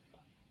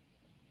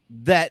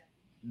that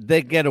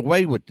they get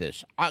away with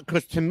this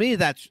because to me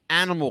that's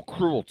animal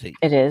cruelty.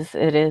 It is.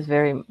 It is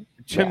very.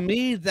 To Yeah.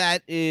 me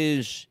that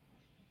is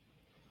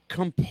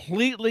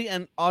completely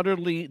and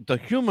utterly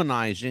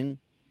dehumanizing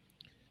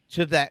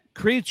to that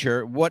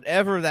creature,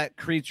 whatever that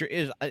creature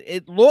is.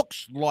 It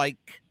looks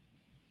like,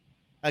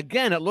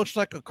 again, it looks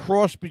like a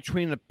cross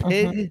between a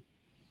pig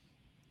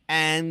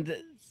and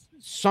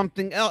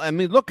something else. I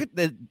mean, look at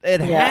the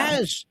Yeah.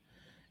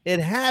 it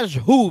has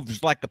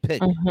hooves like a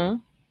pig.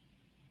 Mhm.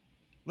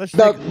 Let's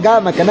take TikTok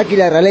gama kanaki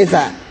la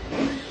realeza.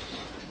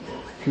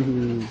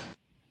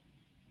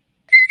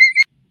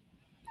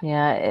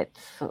 Yeah, it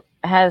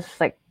has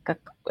like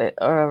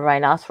or a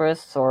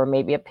rhinoceros or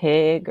maybe a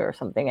pig or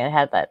something. It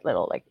had that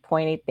little like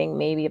pointy thing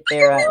maybe up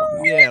there. I don't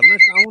know. Yeah, I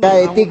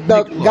Kay wanna take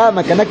TikTok a look.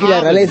 gama kanaki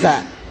la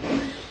realeza.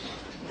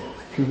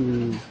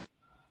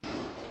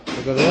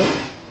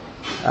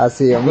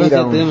 Así,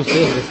 mira.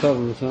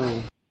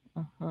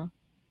 Mhm.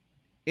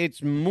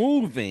 It's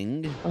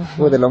moving.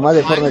 De lo más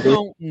I deforme que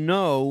don't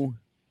know.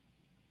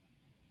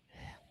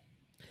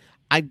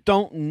 I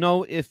don't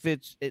know if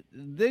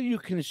there you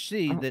can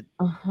see that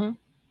Mhm.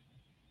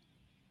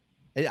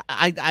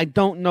 I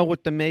don't know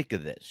what to make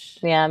of this.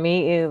 Yeah,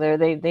 me either.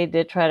 They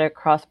did try to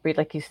crossbreed,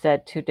 like you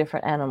said, two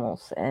different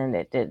animals, and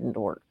it didn't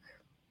work.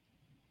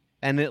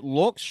 And it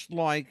looks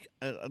like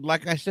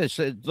I said,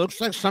 so it looks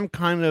like some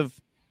kind of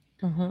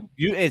Mhm.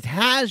 it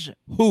has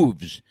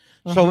hooves,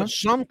 so Mhm. it's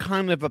some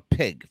kind of a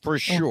pig for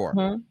sure.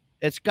 Mhm.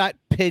 It's got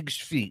pig's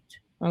feet,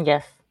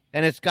 Yes.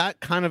 and it's got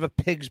kind of a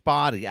pig's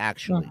body.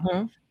 Actually,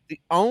 Mhm. the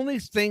only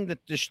thing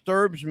that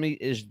disturbs me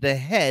is the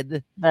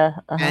head The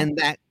and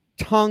that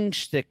tongue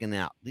sticking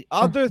out. The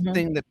other Mhm.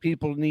 thing that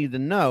people need to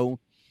know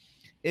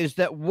is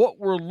that what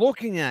we're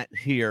looking at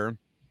here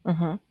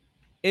Mhm.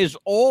 is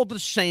all the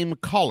same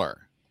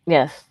color.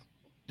 Yes.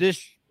 The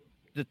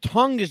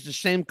tongue is the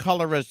same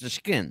color as the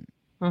skin,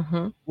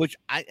 Mhm. which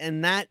I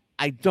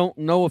don't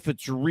know if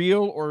it's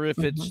real or if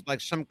it's Mhm.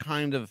 like some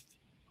kind of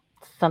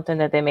Something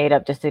that they made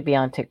up just to be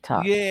on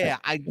TikTok. yeah.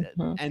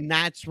 Mhm. And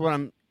that's where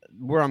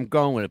I'm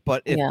going with it.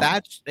 But if Yeah.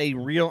 that's a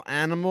real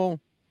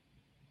animal,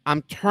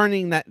 I'm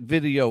turning that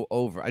video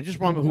over. I just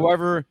want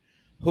Mhm.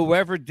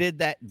 whoever did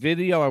that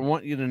video, I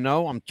want you to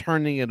know I'm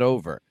turning it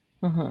over.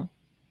 Mhm.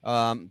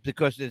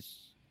 Because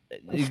It's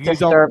you don't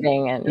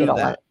disturbing, and you do don't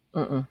that.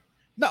 want. Mm-mm.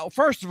 No,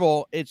 first of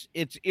all, it's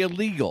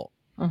illegal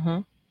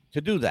Mhm. to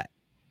do that.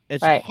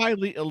 It's Right.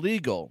 highly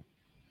illegal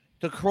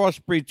to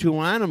crossbreed two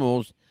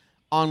animals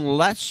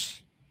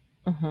unless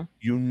Mhm.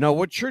 you know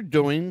what you're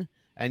doing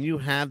and you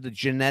have the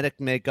genetic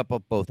makeup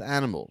of both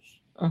animals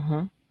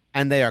Mhm.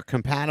 and they are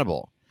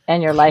compatible.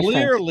 And your licensed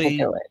to Clearly,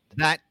 do it.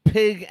 that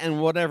pig and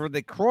whatever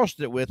they crossed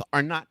it with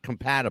are not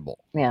compatible.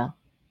 Yeah.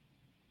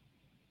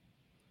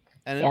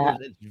 And Yeah.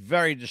 it's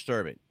very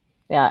disturbing.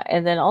 Yeah,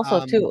 and then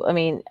also too, I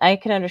mean, I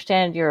can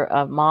understand you're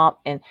a mom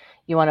and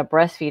you want to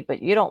breastfeed,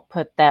 but you don't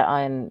put that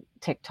on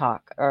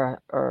TikTok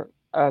or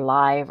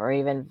live or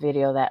even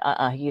video that.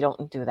 You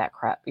don't do that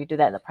crap. You do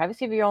that in the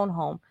privacy of your own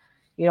home.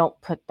 You don't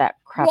put that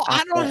crap Well,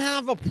 out I don't there.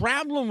 have a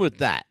problem with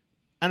that.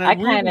 And I I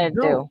kind really of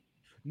don't.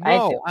 do. I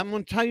No, do. I'm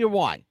going to tell you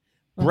why.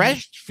 Mhm.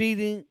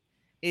 Breastfeeding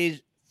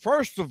is,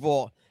 first of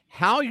all,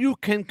 how you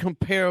can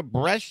compare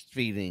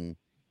breastfeeding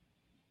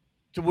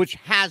to which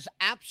has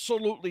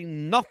absolutely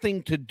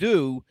nothing to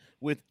do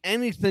with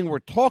anything we're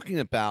talking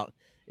about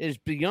is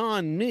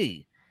beyond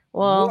me.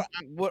 Well,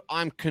 What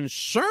I'm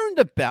concerned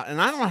about,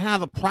 and I don't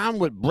have a problem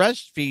with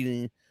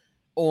breastfeeding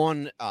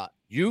on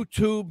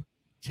YouTube,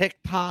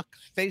 TikTok,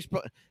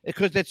 Facebook,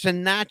 because it's a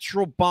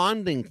natural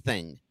bonding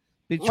thing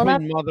well, not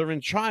between mother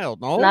and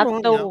child. Now, not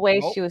hold on the now. way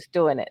Nope. she was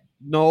doing it.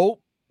 No,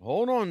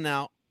 hold on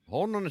now.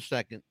 Hold on a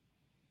second.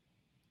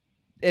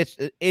 It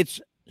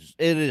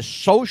is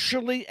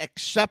socially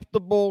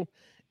acceptable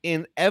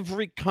in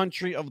every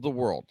country of the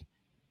world,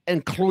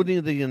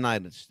 including the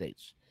United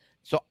States.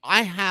 So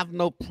I have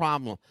no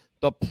problem.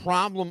 The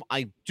problem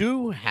I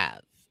do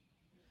have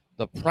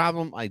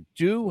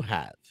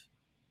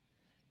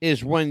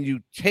is when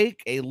you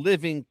take a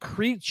living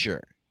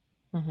creature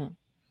Mhm.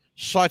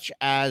 such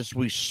as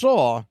we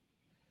saw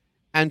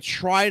and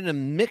try to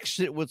mix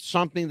it with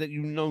something that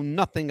you know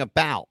nothing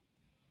about.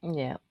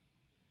 Yeah,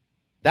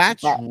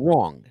 That's that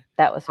wrong.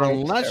 that was very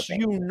Unless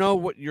disturbing. you know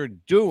what you're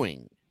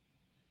doing,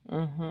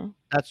 Mhm.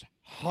 that's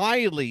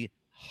highly,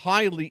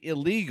 highly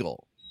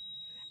illegal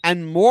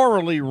and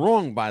morally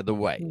wrong, by the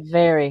way,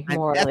 Very and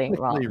morally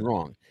ethically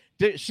wrong.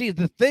 wrong. See,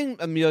 the thing,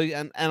 Amelia,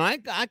 and I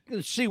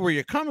can see where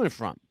you're coming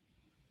from,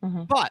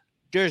 Mhm. but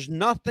there's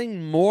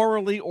nothing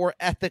morally or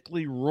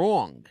ethically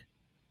wrong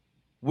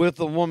with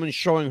a woman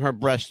showing her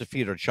breast to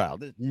feed her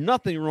child. There's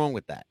nothing wrong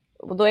with that.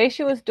 the way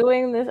she was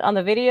doing this on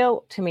the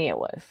video, to me, it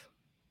was.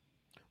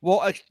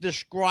 Well,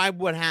 describe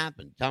what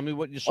happened. Tell me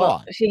what you Well,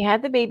 saw. she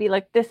had the baby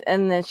like this,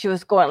 and then she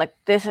was going like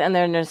this, and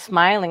then they're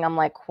smiling. I'm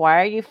like,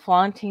 why are you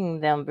flaunting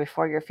them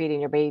before you're feeding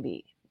your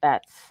baby?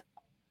 That's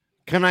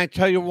Can I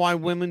tell you why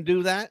women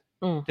do that?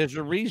 Mm. There's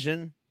a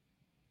reason.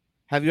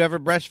 Have you ever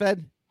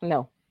breastfed?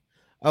 no.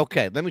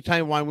 Okay, let me tell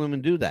you why women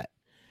do that.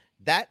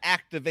 That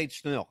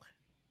activates the milk.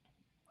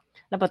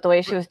 No, but the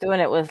way she was doing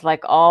it was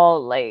like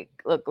all like,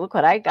 look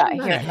what I got Doesn't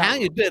matter here. how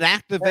you did,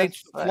 activates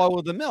Yes, the but- flow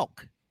of the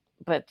milk.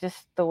 But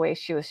just the way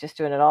she was just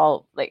doing it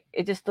all, like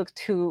it just looked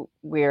too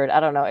weird. I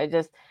don't know. It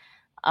just,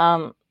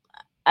 I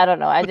don't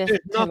know. But there's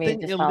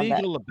nothing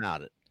illegal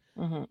about it.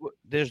 Hmm.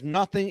 There's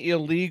nothing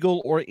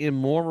illegal or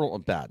immoral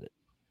about it.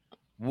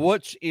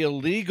 What's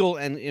illegal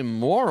and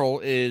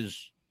immoral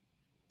is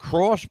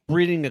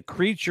crossbreeding a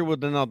creature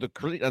with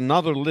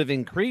another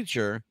living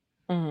creature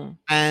Hmm.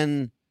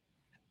 and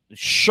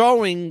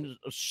showing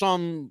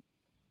some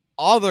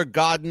other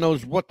God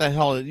knows what the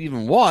hell it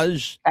even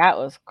was. That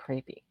was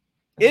creepy.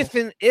 If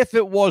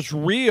it was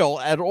real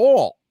at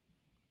all.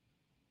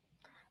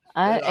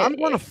 I'm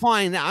going to it-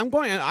 find out. I'm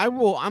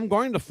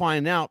going to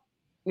find out.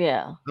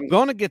 Yeah. I'm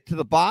going to get to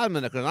the bottom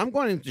of it because I'm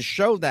going to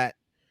show that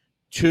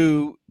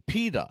to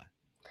PETA.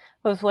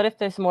 Because what if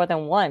there's more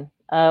than one?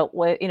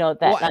 What that Well,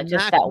 not and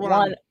just that's that what one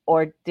I'm-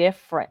 or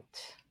different.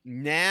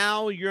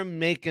 Now you're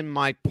making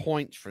my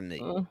points for me.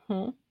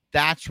 Hmm.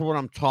 That's what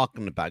I'm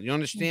talking about. You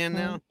understand Mhm.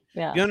 now?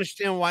 Yeah. You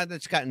understand why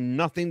that's got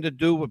nothing to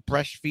do with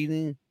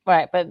breastfeeding?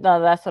 Right, but no,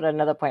 that's what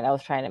another point I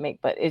was trying to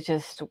make. But it's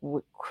just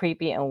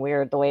creepy and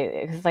weird the way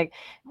it's like.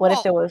 What if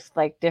Well- there was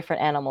like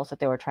different animals that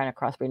they were trying to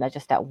crossbreed, not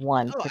just that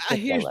one Oh,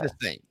 particular? here's the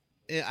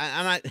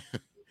thing.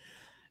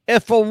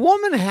 If a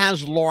woman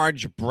has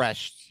large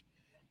breasts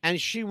and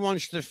she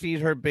wants to feed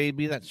her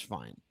baby, that's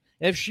fine.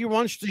 If she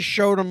wants to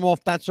show them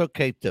off, that's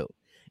okay too.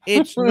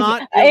 It's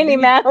not Any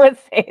illegal. man would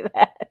say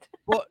that.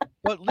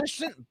 But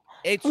listen,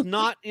 it's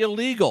not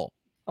illegal.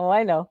 Oh,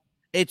 I know.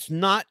 It's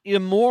not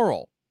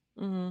immoral.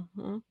 Hmm.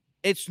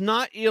 It's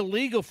not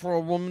illegal for a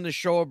woman to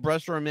show a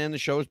breast or a man to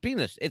show his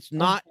penis. It's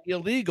not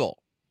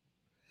illegal.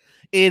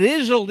 It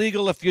is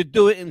illegal if you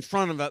do it in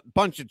front of a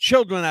bunch of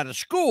children at a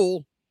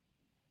school.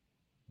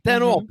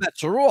 Then all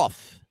bets are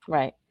off.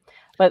 Right,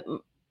 but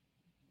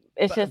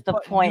it's But- just the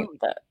but point you-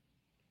 that.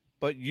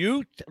 But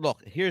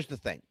look, here's the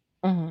thing.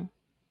 Mhm.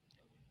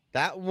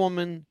 That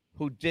woman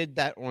who did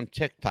that on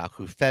TikTok,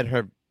 who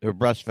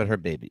breastfed her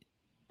baby,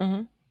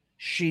 Mhm.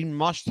 she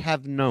must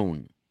have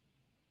known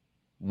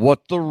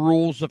what the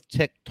rules of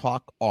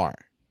TikTok are.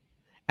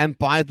 And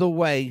by the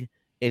way,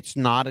 it's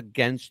not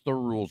against the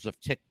rules of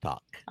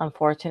TikTok.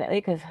 Unfortunately,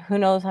 because who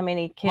knows how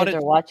many kids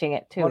it's- are watching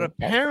it too. But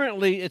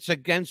apparently, it's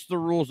against the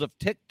rules of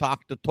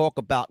TikTok to talk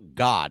about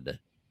God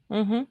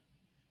Mm-hmm.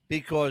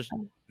 because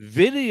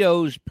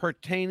videos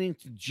pertaining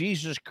to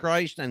Jesus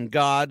Christ and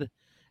God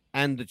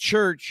and the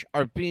church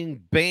are being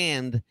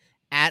banned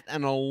at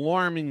an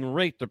alarming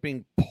rate. They're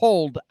being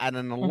pulled at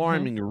an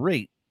alarming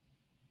rate.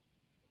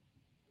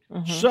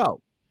 Mm-hmm.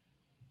 So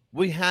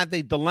we have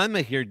a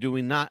dilemma here, do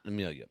we not,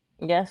 Amelia?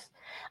 Yes,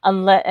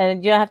 unless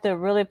and you have to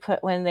really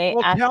put when they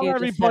Well, ask tell you to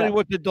set everybody up,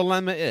 what the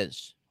dilemma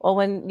is. well,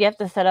 when you have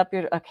to set up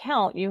your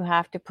account, you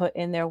have to put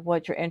in there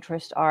what your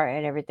interests are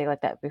and everything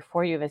like that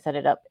before you even set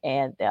it up,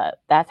 and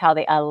that's how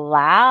they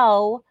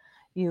allow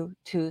you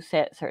to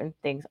set certain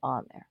things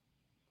on there.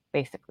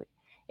 Basically,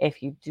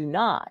 if you do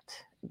not,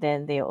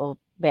 then they will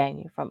ban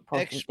you from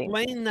posting things.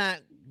 Explain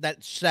that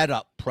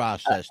setup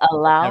process to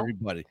allow-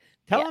 everybody.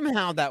 Tell them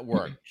how that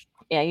works.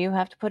 Yeah, you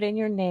have to put in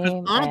your 'Cause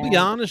name. I'll be and-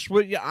 honest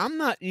with you, I'm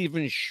not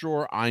even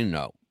sure I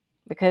know.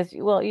 because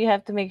well you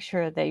have to make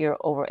sure that you're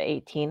over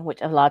 18,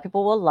 which a lot of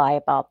people will lie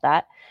about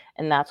that,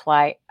 and that's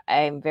why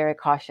I'm very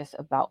cautious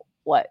about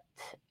what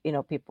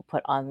people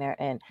put on there.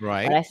 And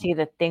Right. when I see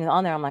the things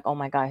on there, I'm like, oh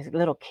my gosh,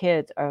 little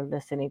kids are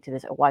listening to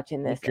this or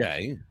watching this.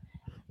 Okay.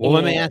 Well,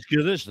 let me Yeah. ask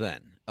you this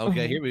then.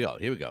 Okay, Mhm. here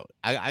we go.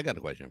 I got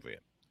a question for you.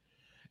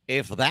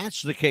 If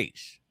that's the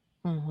case,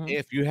 Mhm.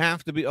 if you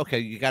have to be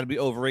you got to be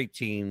over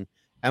 18,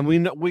 and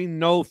we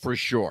know for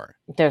sure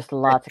There's that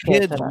lots of kids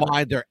kids that are,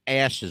 lie their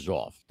asses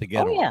off to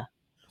get oh on. yeah,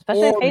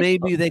 especially on Or Facebook.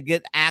 maybe they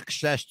get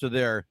access to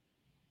their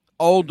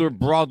older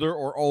brother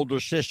or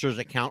older sister's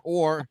account,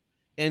 or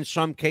in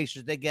some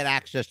cases they get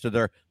access to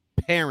their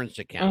parents'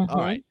 account. All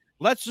Mhm. right,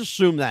 let's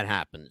assume that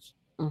happens,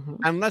 Mhm.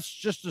 and let's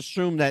just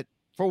assume that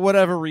for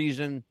whatever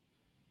reason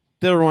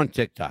they're on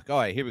TikTok. All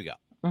right, here we go.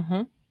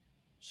 Mhm.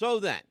 So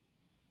then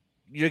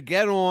you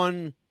get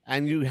on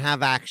and you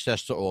have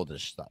access to all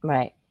this stuff.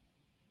 Right.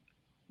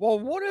 Well,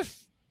 what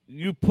if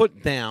you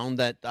put down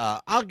that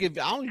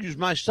I'll use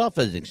myself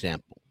as an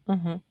example.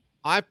 Mhm.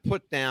 I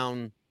put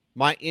down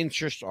my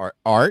interests are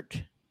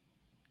art,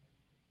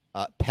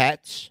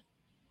 pets,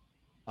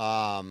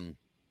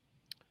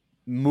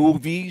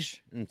 movies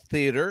and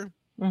theater,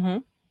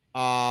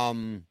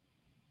 Mhm.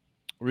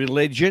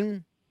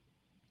 religion.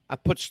 I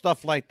put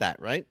stuff like that,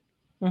 right?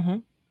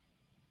 Mhm.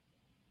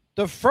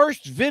 The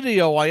first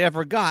video I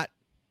ever got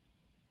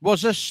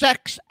was a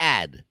sex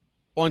ad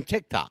on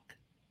TikTok.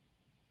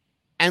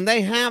 And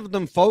they have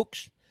them,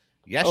 folks.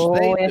 Yes, Oh,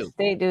 they yes, do.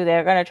 they do.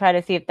 They're going to try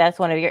to see if that's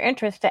one of your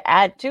interests to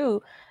add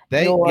to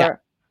Yeah.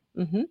 your.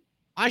 Mm-hmm.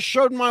 I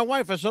showed my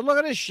wife. I said, look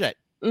at this shit.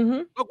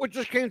 Mm-hmm. Look what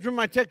just came through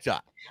my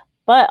TikTok.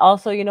 But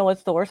also, you know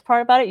what's the worst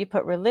part about it? You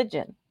put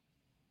religion.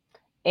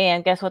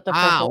 And guess what the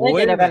first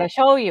religion they're going to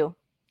show you?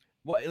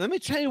 Well, let me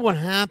tell you what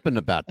happened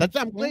about that.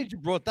 I'm glad you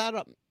brought that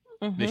up,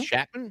 Miss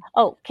Chapman.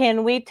 Oh,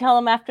 can we tell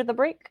them after the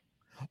break?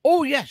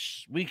 Oh,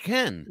 yes, we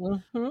can.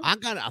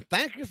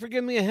 Thank you for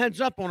giving me a heads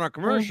up on our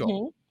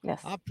commercial.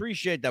 Yes. I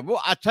appreciate that.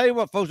 Well, I'll tell you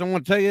what, folks, I'm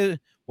going to tell you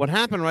what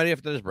happened right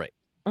after this break.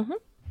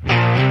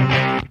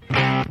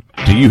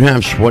 Do you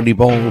have sweaty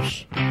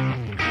balls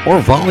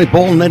or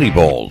volleyball netty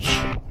balls?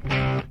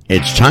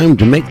 It's time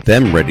to make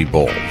them ready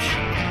balls.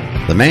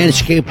 The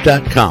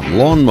Manscaped.com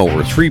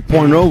Lawnmower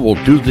 3.0 will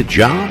do the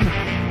job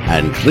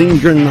and clean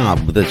your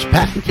knob with its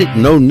patented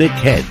no-nick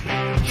head,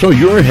 so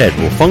your head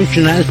will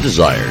function as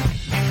desired.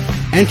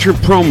 Enter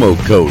promo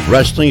code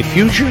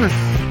WrestlingFuture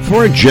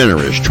for a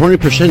generous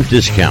 20%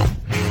 discount.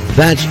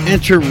 That's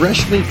enter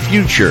Wrestling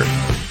Future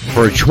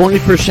for a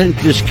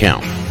 20%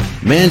 discount.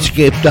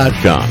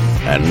 Manscaped.com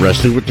and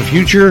Wrestling with the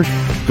Future,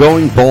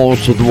 going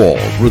balls to the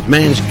walls with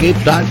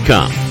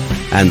Manscaped.com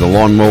and the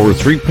Lawnmower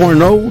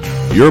 3.0.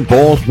 Your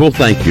balls will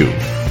thank you,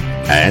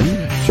 and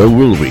so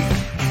will we.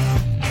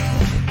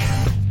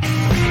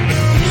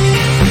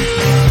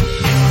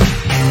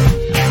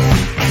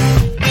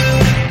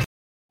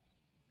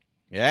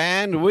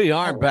 And we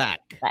are back.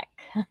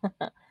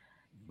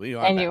 We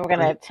are. And you were going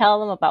to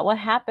tell them about what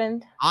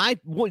happened.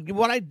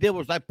 What I did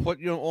was I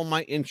put all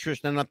my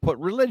interest and I put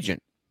religion.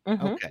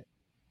 Okay.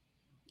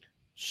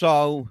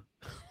 So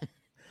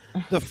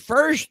the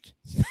first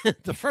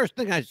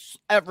thing I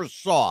ever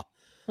saw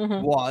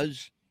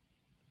was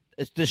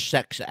it's this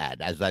sex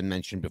ad, as I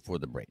mentioned before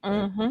the break.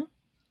 Right?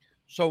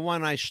 So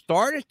when I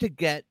started to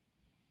get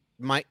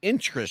my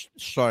interest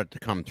started to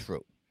come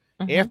through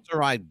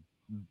after I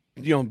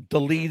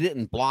deleted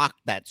and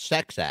blocked that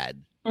sex ad,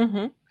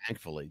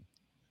 thankfully.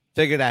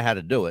 Figured out how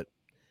to do it.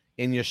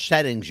 In your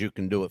settings, you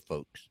can do it,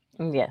 folks.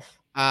 Yes.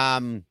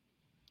 I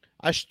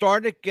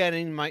started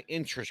getting my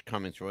interest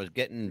coming through. I was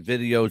getting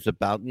videos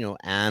about,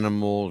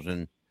 animals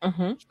and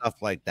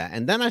stuff like that.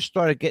 And then I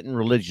started getting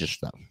religious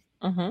stuff.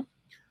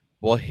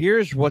 Well,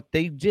 here's what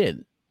they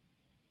did.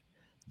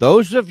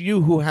 Those of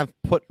you who have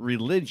put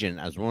religion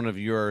as one of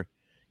your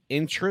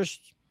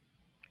interests,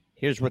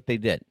 here's what they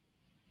did.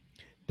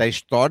 They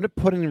started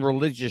putting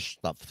religious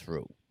stuff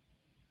through.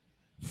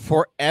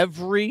 For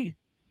every,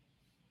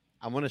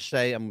 I'm going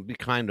to be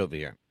kind over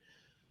here.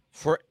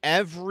 For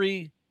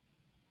every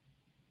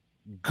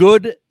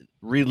good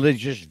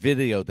religious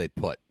video they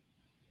put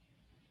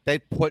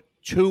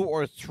 2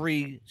 or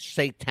 3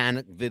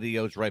 satanic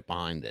videos right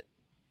behind it.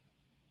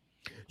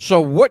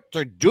 So what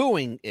they're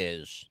doing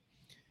is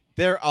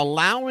they're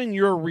allowing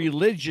your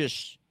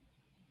religious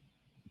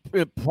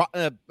your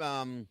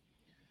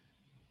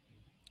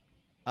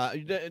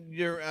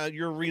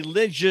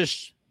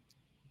religious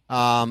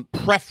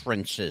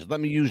preferences. Let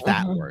me use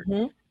that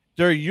word.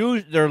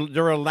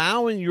 They're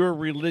allowing your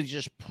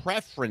religious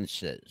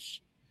preferences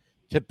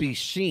to be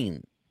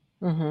seen.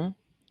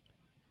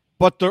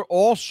 But they're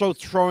also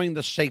throwing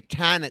the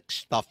satanic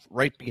stuff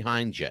right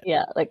behind you.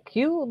 Yeah, like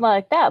you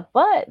like that,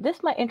 but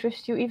this might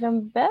interest you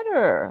even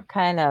better,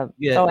 kind of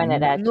throwing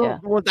it at you.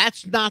 Well,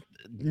 that's not,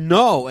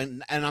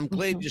 and I'm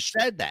glad you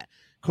said that,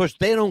 because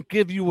they don't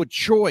give you a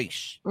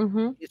choice.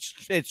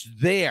 It's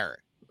there.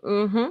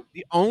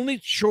 The only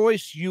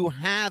choice you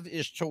have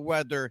is to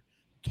whether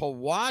to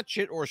watch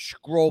it or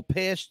scroll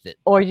past it.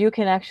 Or you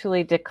can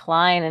actually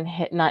decline and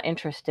hit not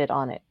interested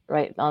on it.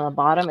 Right on the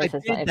bottom, it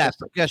says not interested.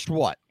 But guess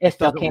what? It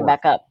still came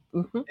back up.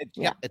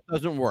 It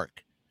doesn't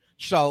work.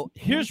 So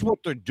here's what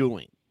they're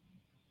doing.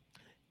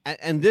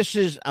 And this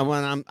is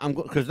when I'm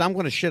because I'm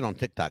going to shit on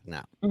TikTok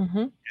now.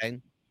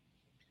 Okay.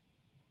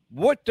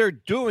 What they're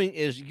doing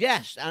is,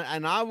 yes,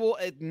 and I will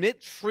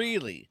admit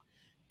freely,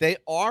 they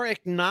are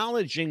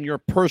acknowledging your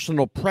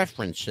personal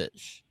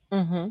preferences.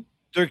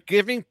 They're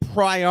giving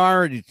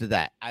priority to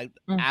that. I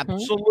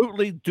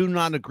absolutely do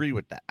not agree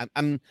with that.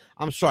 I'm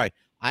sorry.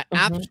 I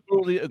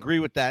absolutely agree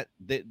with that.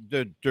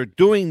 They're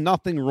doing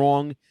nothing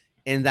wrong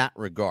in that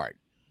regard.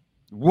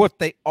 What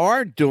they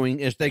are doing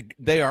is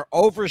they are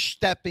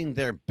overstepping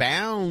their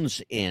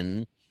bounds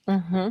in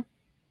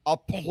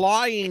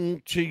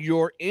applying to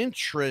your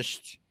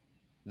interest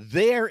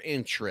their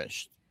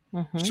interest.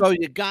 So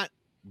you got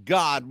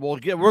God. Well,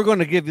 we're going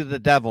to give you the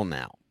devil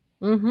now.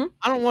 I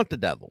don't want the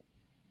devil.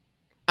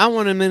 I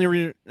want him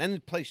any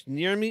place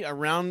near me,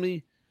 around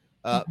me,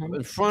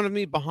 in front of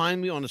me,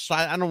 behind me, on the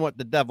side. I don't want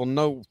the devil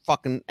no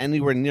fucking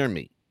anywhere near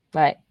me.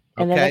 Right.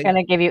 And then they're going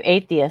to give you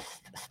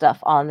atheist stuff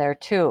on there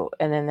too.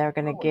 And then they're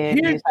going to give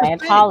you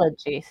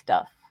Scientology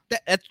stuff.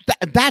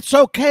 That's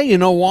okay. You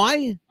know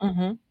why?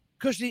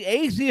 Because the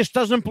atheist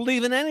doesn't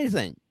believe in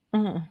anything.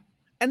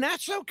 And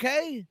that's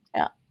okay.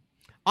 Yeah.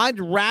 I'd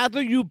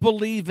rather you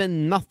believe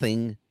in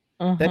nothing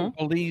than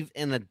believe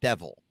in a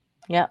devil.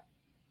 Yeah.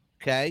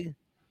 Okay.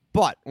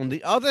 But on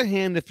the other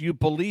hand, if you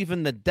believe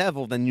in the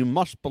devil, then you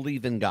must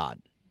believe in God.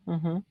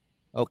 Mm-hmm.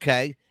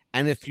 Okay,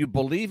 and if you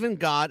believe in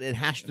God, it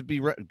has to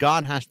be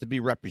God has to be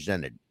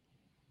represented,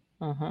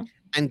 Mm-hmm.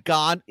 and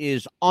God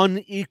is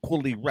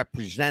unequally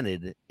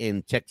represented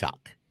in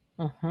TikTok.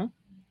 Mm-hmm.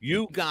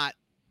 You got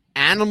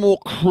animal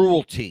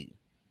cruelty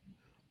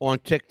on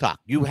TikTok.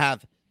 You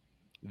have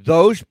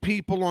those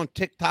people on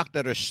TikTok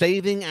that are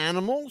saving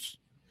animals,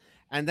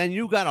 and then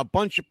you got a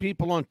bunch of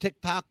people on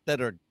TikTok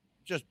that are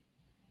just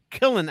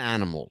killing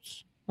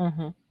animals.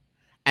 Mm-hmm.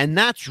 And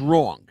that's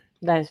wrong.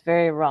 That is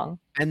very wrong.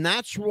 And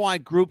that's why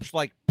groups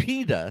like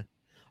PETA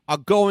are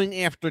going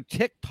after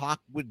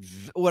TikTok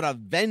with a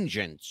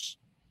vengeance.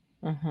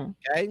 Mm-hmm.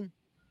 Okay.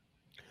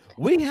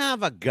 We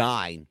have a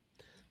guy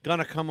going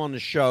to come on the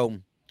show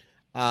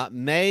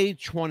May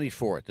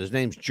 24th. His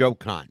name's Joe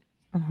Kahn.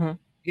 Mm-hmm.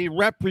 He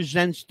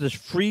represents the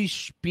free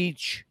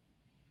speech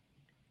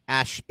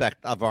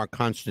aspect of our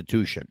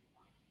Constitution.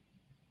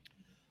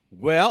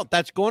 Well,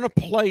 that's going to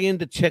play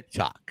into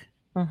TikTok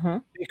Mm-hmm.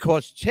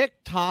 because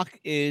TikTok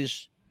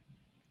is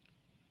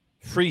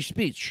free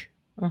speech.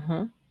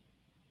 Mm-hmm.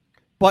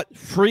 But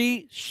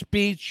free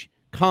speech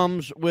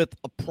comes with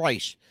a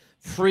price.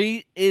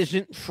 Free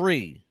isn't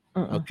free.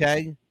 Mm-mm.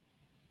 Okay?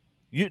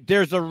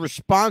 There's a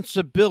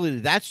responsibility.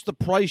 That's the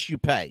price you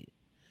pay.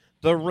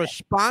 The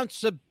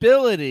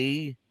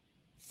responsibility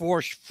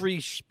for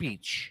free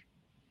speech.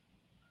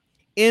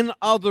 In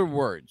other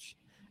words,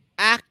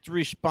 act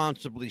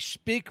responsibly,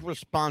 speak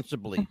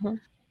responsibly, Mm-hmm.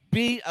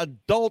 be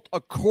adult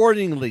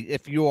accordingly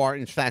if you are,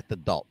 in fact,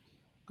 adult.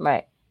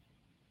 Right.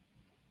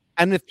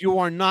 And if you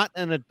are not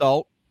an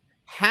adult,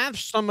 have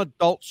some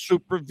adult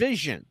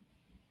supervision.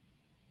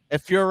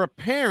 If you're a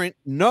parent,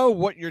 know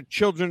what your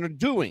children are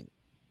doing,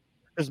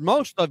 because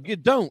most of you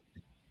don't.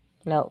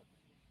 No.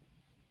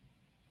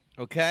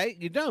 Okay?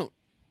 You don't.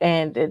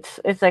 And it's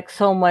like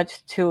so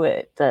much to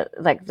it,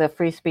 like the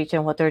free speech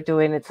and what they're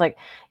doing. It's like,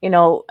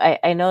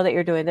 I know that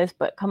you're doing this,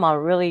 but come on,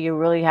 really, you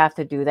really have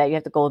to do that. You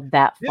have to go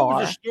that There was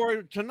far. a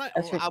story tonight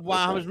That's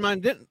while I was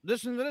ridiculous.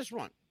 listen to this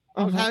one.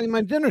 I was Mhm. having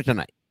my dinner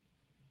tonight.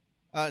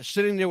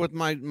 Sitting there with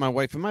my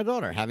wife and my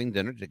daughter having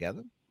dinner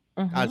together,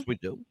 Mhm. as we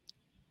do.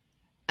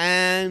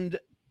 And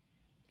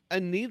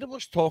Anita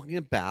was talking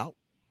about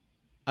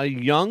a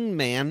young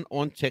man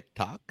on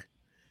TikTok.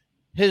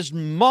 His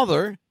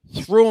mother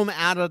threw him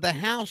out of the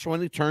house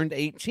when he turned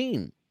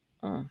 18.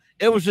 Mm.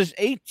 It was his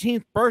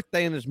 18th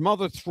birthday, and his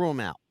mother threw him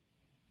out.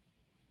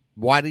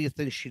 Why do you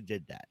think she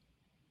did that?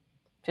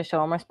 To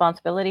show him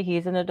responsibility.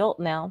 He's an adult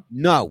now.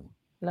 No,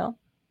 No.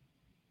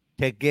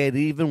 to get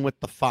even with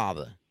the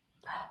father.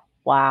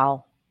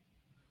 Wow.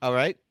 All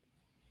right?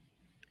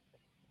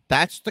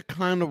 That's the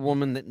kind of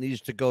woman that needs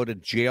to go to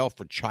jail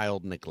for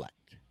child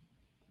neglect.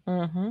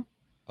 Mm-hmm.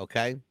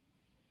 Okay?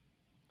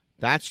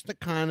 That's the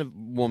kind of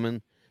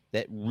woman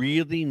that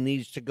really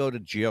needs to go to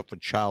jail for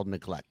child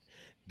neglect.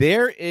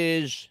 There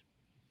is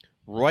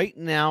right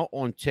now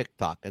on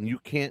TikTok, and you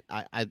can't,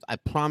 I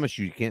promise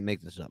you can't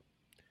make this up.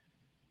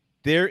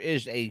 There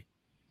is a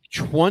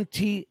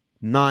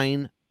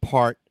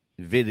 29-part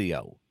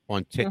video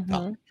on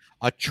TikTok, Mm-hmm.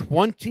 a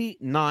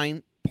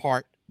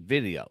 29-part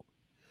video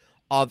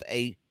of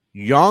a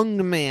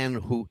young man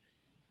who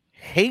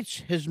hates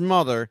his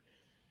mother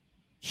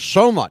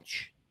so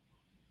much,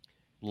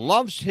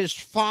 loves his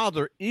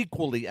father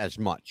equally as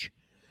much,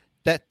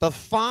 that the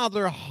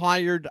father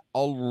hired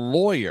a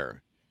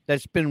lawyer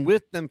that's been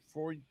with them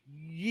for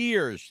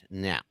years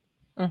now.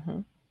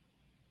 Mm-hmm.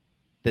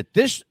 That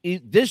this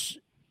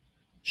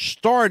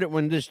started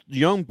when this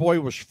young boy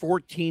was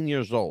 14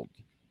 years old.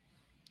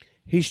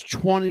 He's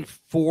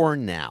 24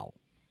 now.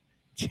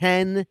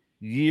 10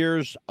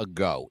 years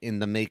ago in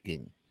the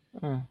making.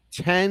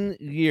 10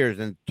 years,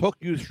 and took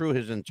you through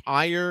his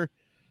entire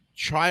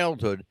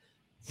childhood.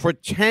 For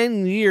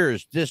 10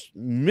 years, this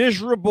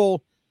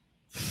miserable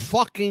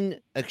fucking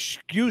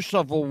excuse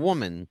of a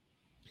woman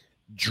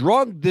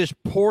drugged this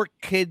poor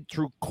kid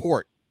through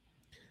court.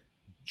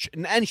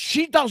 And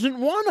she doesn't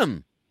want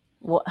him.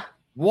 What?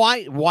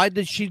 Why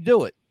did she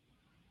do it?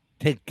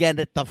 To get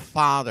at the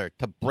father,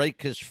 to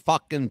break his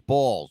fucking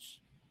balls.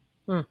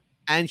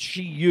 And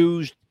she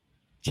used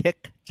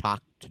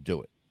TikTok to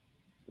do it.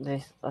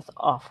 That's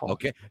awful.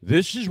 Okay.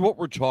 This is what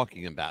we're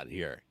talking about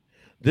here.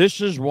 This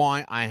is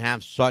why I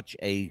have such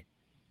a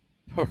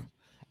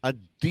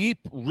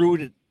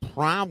deep-rooted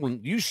problem.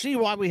 You see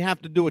why we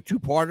have to do a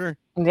two-parter?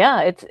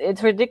 Yeah,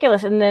 it's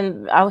ridiculous. And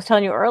then I was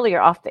telling you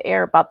earlier off the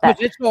air about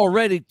that. It's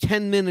already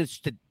 10 minutes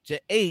to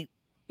 8.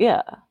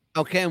 Yeah.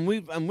 Okay, and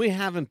we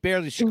haven't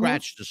barely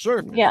scratched the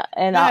surface. Yeah,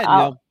 and Go ahead,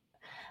 Neil.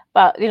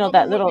 about Tell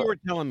that me what little you were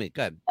telling me.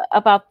 Go ahead.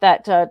 about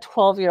that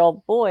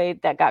 12-year-old boy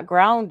that got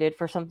grounded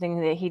for something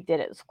that he did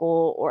at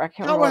school, or I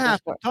can't Tell remember what what the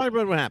happened. story. Tell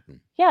everybody what happened.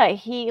 Yeah,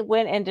 he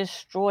went and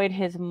destroyed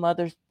his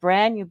mother's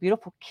brand new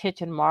beautiful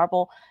kitchen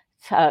marble.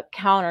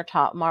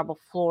 countertop, marble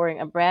flooring,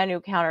 a brand new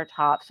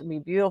countertops, I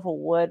mean, beautiful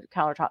wood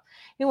countertop.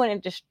 He went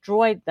and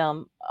destroyed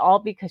them all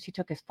because she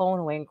took his phone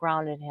away and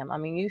grounded him. I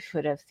mean, you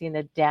should have seen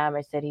the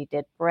damage that he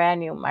did.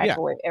 Brand new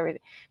microwave,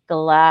 everything,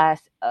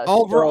 glass,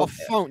 Over a stove,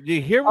 phone. Do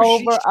you hear what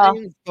over she's a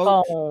saying,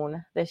 folks?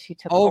 phone that she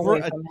took Over away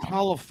a from him.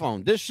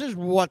 telephone. This is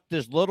what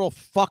this little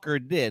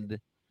fucker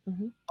did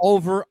Mhm.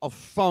 over a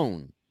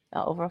phone.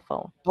 Over a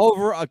phone.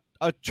 Over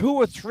a $200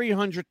 or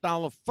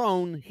 $300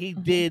 phone, he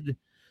Mhm. did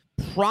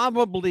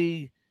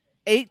probably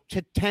 $8,000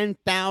 to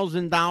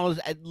 $10,000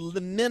 at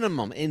the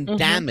minimum in Mhm.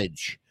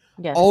 damage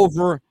Yes.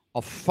 over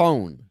a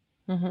phone.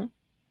 Mhm.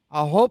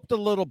 I hope the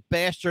little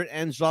bastard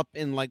ends up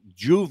in like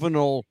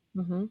juvenile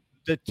Mhm.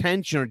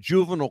 detention or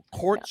juvenile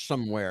court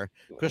somewhere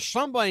because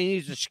somebody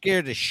needs to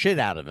scare the shit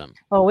out of him.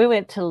 Well, we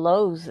went to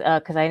Lowe's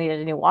because I needed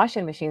a new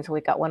washing machine, so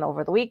we got one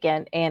over the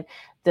weekend. And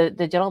the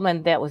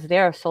gentleman that was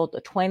there sold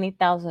the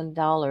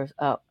 $20,000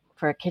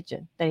 for a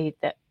kitchen.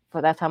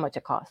 That's how much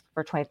it cost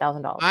for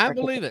 $20,000. I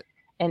believe it.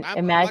 And like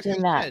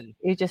imagine I that said,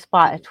 you just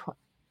bought a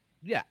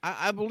yeah,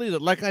 I believe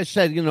it. Like I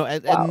said,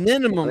 at Wow.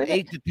 minimum Believe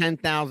it. $8,000 to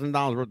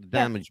 $10,000 worth of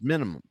damage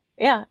minimum.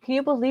 Yeah, can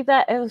you believe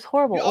that? It was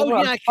horrible. Oh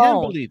Over yeah, a I can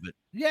phone. believe it.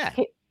 Yeah.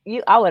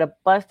 I would have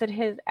busted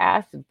his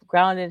ass,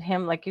 grounded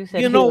him, like you said.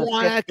 You he know was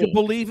why I can 50.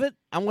 believe it?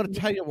 I'm going to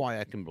tell you why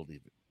I can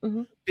believe it.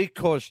 Mhm.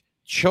 Because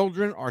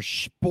children are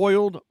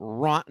spoiled,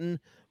 rotten,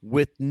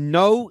 with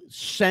no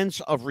sense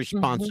of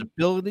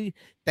responsibility.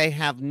 They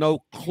have no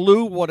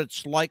clue what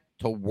it's like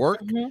to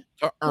work, Mhm.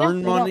 to Yeah, earn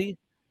they don't. money.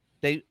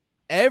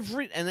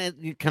 And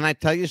then can I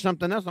tell you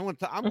something else? I'm going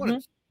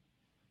to.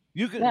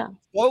 You can, Yeah.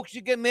 folks.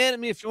 You get mad at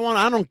me if you want.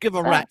 I don't give a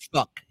Yeah. rat's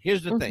fuck.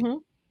 Here's the thing.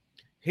 Mhm.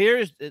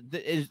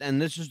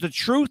 And this is the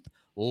truth.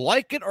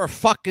 Like it or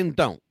fucking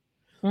don't.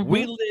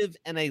 We Mhm. live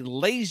in a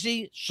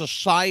lazy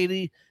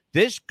society.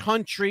 This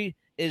country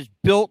is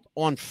built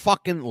on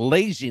fucking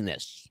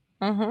laziness.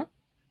 Mhm.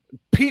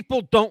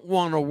 People don't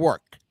want to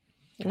work.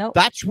 Nope.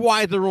 That's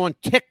why they're on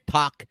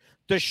TikTok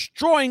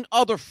destroying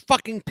other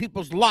fucking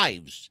people's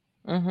lives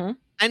Mhm.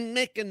 and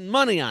making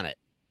money on it.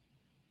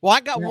 Well, I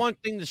got Yep. one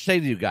thing to say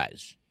to you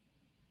guys.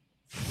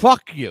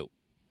 Fuck you.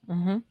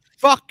 Mhm.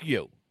 Fuck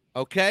you.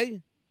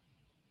 Okay?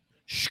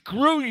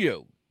 Screw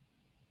you.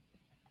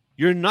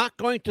 You're not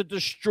going to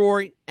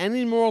destroy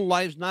any more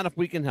lives, not if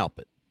we can help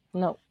it.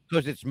 Nope.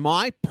 Because it's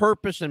my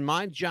purpose and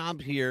my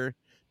job here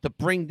to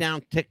bring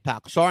down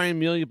TikTok. Sorry,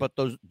 Amelia, but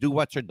those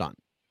duets are done.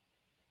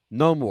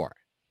 No more.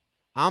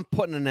 I'm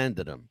putting an end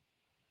to them.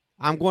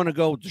 I'm going to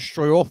go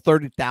destroy all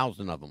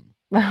 30,000 of them.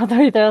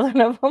 30,000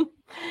 of them.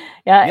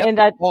 Yeah, Yep, and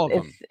that all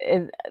of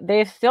them.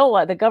 they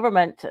still the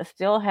government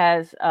still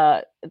has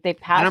they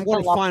passed. And I'm going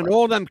the to law find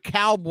all them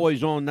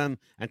cowboys on them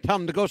and tell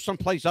them to go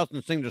someplace else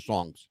and sing their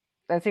songs.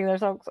 and sing their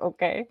songs.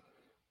 Okay,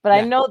 but I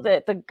Yeah. know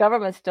that the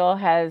government still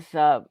has.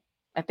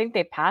 I think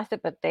they passed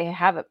it, but they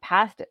haven't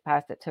passed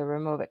it to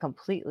remove it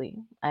completely.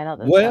 I know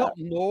that. Well,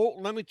 no,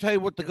 let me tell you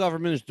what the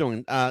government is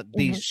doing. The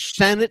Mhm.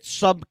 Senate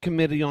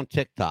subcommittee on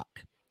TikTok.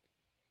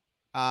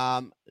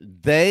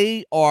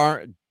 They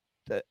are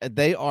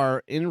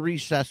in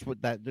recess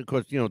with that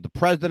because the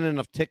president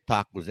of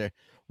TikTok was there.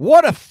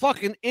 What a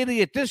fucking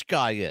idiot this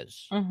guy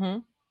is.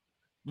 Mhm.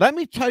 Let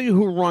me tell you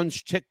who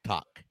runs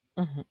TikTok.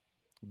 Mhm.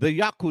 The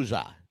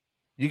Yakuza.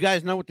 You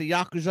guys know what the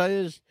Yakuza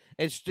is?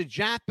 It's the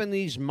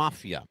Japanese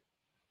mafia.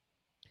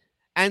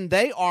 And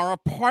they are a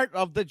part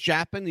of the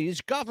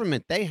Japanese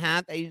government. They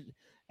have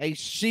a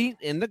seat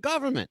in the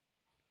government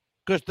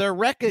because they're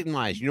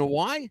recognized. You know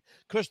why?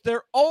 Because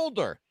they're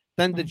older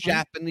than the Mhm.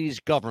 Japanese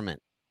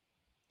government,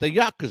 the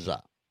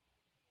Yakuza.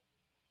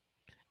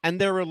 And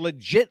they're a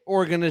legit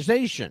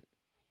organization.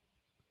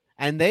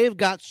 And they've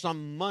got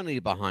some money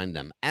behind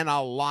them and a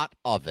lot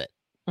of it.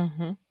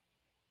 Mhm.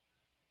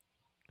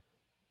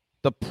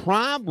 The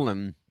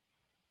problem,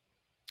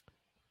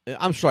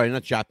 I'm sorry,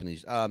 not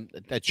Japanese,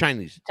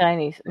 Chinese.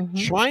 Chinese. Mhm.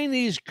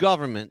 Chinese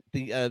government,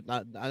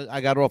 I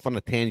got off on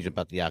a tangent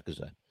about the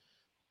Yakuza.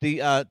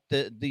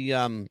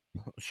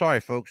 Sorry,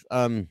 folks,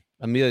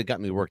 Amelia got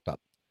me worked up.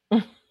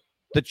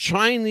 The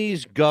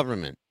Chinese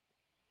government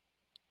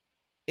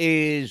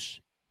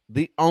is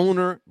the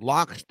owner,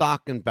 lock,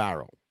 stock, and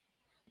barrel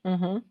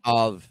Mhm.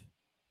 of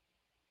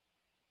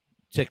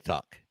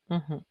TikTok.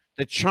 Mhm.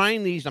 The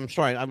Chinese, I'm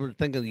sorry, I was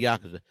thinking of the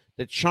Yakuza.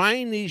 The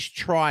Chinese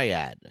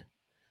triad.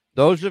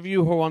 Those of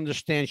you who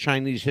understand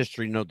Chinese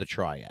history know the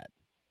triad.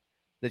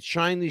 The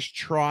Chinese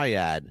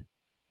triad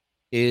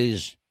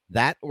is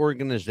that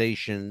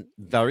organization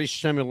very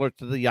similar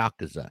to the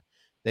Yakuza.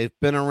 They've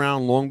been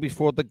around long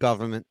before the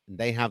government. And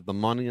they have the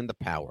money and the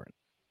power.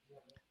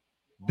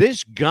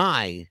 This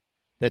guy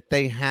that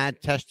they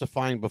had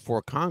testifying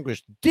before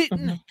Congress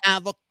didn't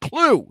have a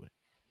clue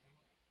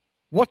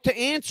what to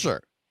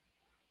answer.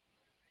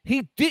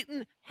 He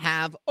didn't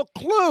have a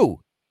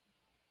clue.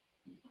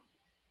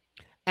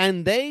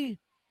 And they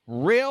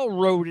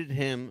railroaded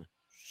him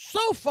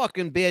so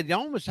fucking bad. You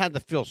almost had to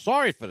feel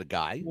sorry for the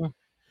guy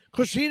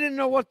because he didn't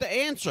know what to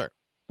answer.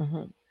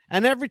 Mhm.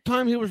 And every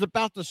time he was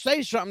about to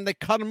say something, they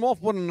cut him off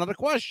with another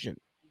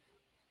question.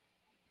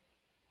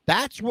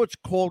 That's what's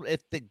called,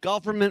 if the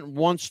government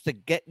wants to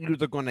get you,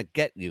 they're going to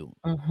get you.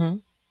 Mm-hmm.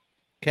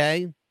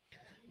 Okay?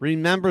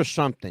 Remember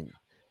something.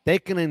 They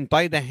can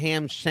indict a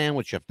ham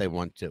sandwich if they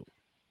want to.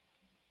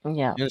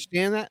 Yeah. You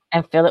understand that?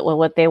 And fill it with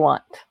what they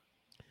want.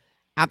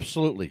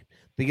 Absolutely.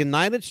 The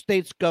United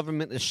States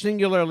government is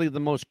singularly the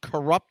most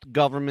corrupt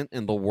government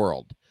in the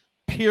world.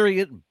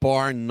 Period,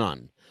 bar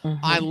none.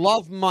 Mm-hmm. I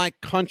love my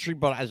country,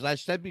 but as I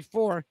said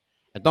before,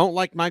 I don't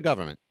like my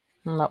government.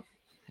 Nope.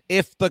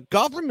 If the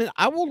government,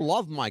 I will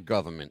love my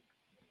government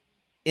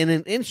in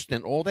an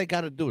instant. All they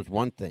got to do is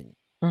one thing.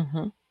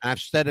 Mm-hmm. I've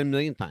said it a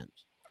million times.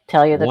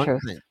 Tell you the One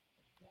truth. thing.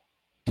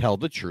 Tell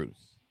the truth.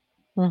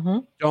 Mm-hmm.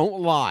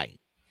 Don't lie.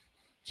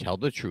 Tell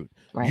the truth.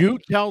 Right. You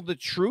tell the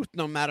truth,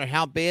 no matter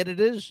how bad it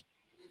is.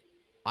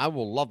 I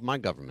will love my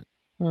government.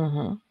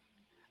 Mm-hmm.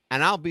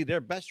 And I'll be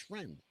their best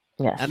friend.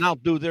 Yes. And I'll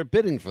do their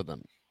bidding for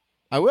them.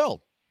 I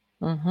will.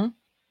 Mm-hmm.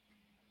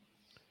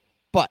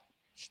 But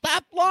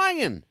stop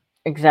lying.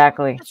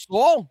 Exactly. That's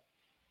all.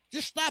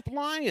 Just stop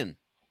lying.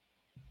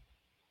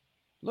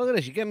 Look at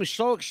this. You get me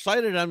so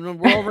excited.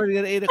 We're already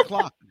at 8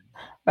 o'clock.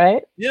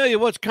 Right? Yeah,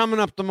 what's coming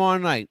up tomorrow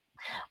night?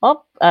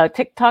 Oh,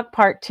 TikTok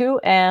part 2,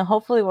 and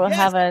hopefully we'll Yes.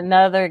 have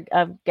another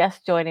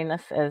guest joining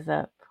us as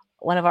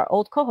one of our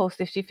old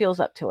co-hosts if she feels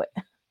up to it.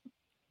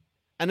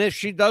 And if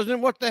she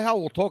doesn't, what the hell?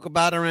 We'll talk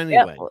about her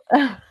anyway.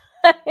 Yep.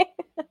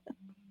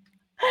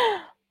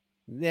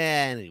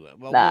 Yeah, anyway.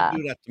 Well, Nah.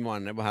 we'll do that tomorrow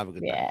night. We'll have a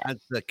good time. Yeah.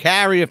 That's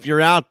Carrie, if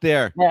you're out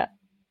there. Yeah.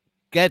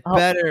 Get Oh,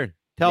 better.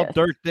 Tell yes.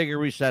 Dirt Digger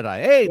we said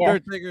hi. Hey, Yeah.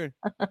 Dirt Digger.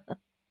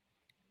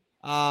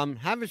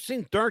 Haven't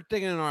seen Dirt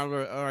Digger in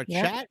our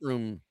Yeah. chat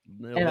room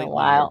In lately a here.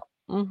 while.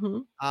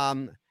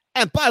 Mm-hmm.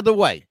 And by the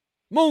way,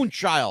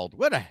 Moonchild,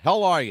 where the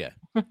hell are you?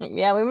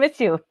 Yeah, we miss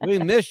you. We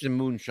miss you,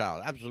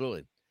 Moonchild.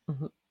 Absolutely.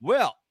 Mhm.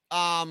 Well,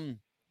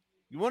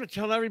 you want to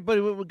tell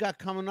everybody what we got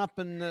coming up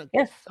in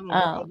Yes. some of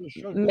our other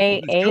shows? May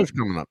What other shows 8th.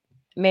 coming up?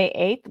 May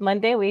 8th,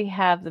 Monday, we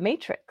have The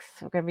Matrix.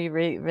 We're going to be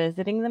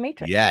revisiting The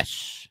Matrix.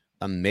 Yes,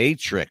 The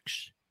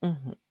Matrix.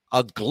 Mm-hmm.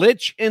 A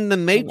glitch in the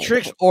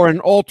Matrix Matrix. or an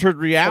altered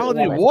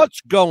reality? Reality.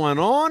 What's going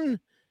on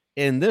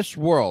in this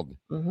world?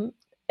 Mm-hmm.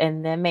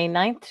 And then May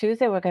 9th,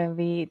 Tuesday, we're going to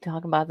be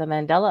talking about the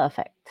Mandela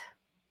effect.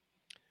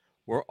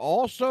 We're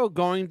also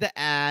going to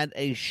add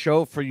a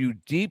show for you,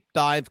 Deep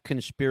Dive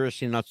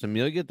Conspiracy Nuts.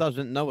 Amelia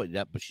doesn't know it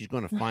yet, but she's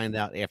going to find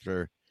out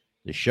after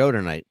the show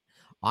tonight.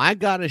 I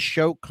got a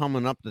show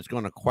coming up that's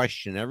going to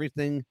question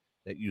everything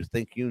that you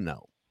think you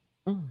know.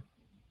 Mm.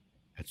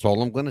 That's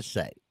all I'm going to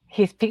say.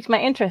 He's piqued my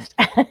interest.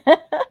 I'm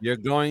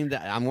going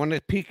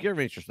to pique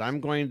your interest. I'm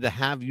going to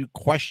have you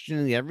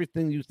questioning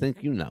everything you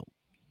think you know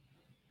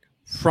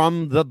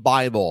from the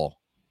Bible.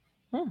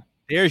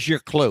 There's your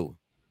clue.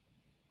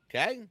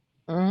 Okay?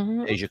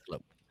 Mm-hmm. There's your clue.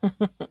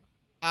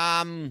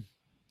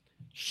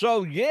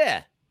 So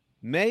yeah,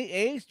 May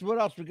 8th. What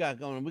else we got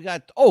going on? We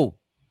got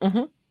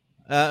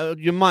Mm-hmm.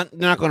 you're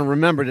not going to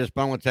remember this,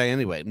 but I'm going to tell you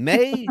anyway.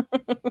 May.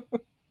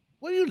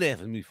 What are you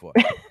laughing at me for?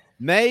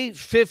 May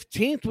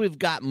 15th, we've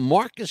got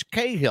Marcus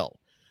Cahill.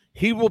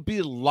 He will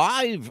be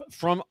live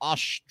from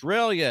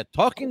Australia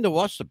talking to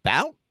us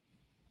about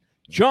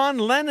John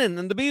Lennon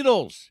and the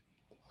Beatles.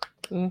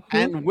 Mm-hmm.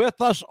 And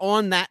with us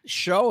on that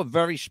show, a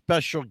very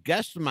special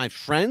guest, my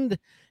friend,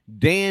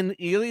 Dan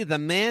Ely, the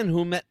man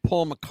who met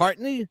Paul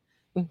McCartney,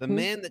 the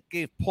man that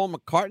gave Paul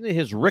McCartney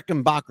his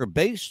Rickenbacker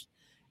bass,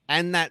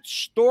 and that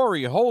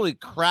story, holy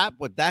crap,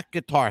 with that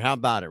guitar. How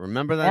about it?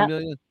 Remember that,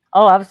 Amelia?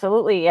 Oh,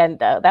 absolutely. And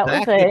that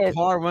was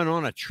guitar went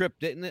on a trip,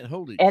 didn't it?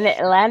 Holy and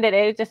it landed,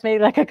 it just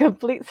made like a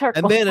complete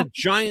circle. It made a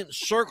giant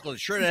circle. It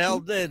sure the hell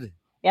did.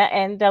 Yeah,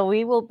 and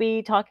we will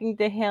be talking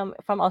to him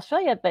from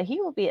Australia, but he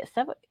will be at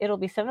 7. It'll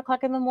be 7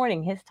 o'clock in the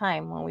morning, his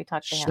time, when we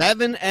talk to him.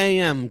 7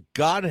 a.m.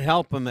 God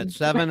help him at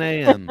 7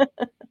 a.m.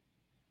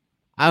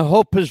 I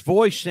hope his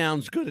voice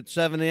sounds good at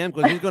 7 a.m.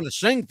 because he's going to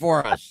sing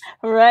for us.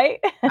 Right?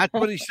 That's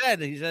what he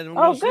said. He said,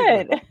 "Oh,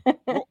 good."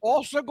 We're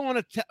also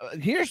going to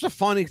here's the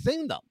funny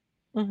thing, though.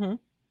 Mm-hmm.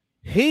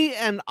 He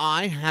and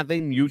I have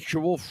a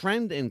mutual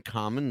friend in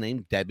common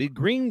named Debbie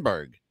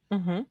Greenberg,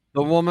 Mm-hmm.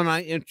 the woman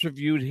I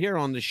interviewed here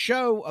on the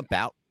show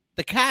about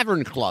the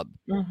Cavern Club.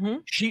 Mm-hmm.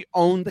 She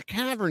owned the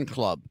Cavern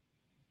Club.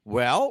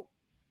 Well,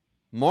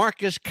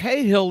 Marcus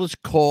Cahill is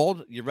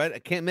called, you ready? I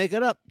can't make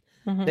it up.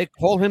 Mm-hmm. They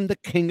call him the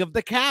King of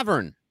the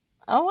Cavern.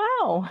 Oh,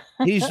 wow.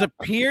 He's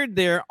appeared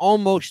there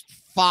almost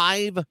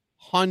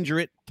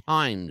 500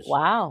 times.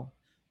 Wow.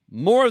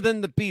 More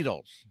than the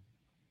Beatles.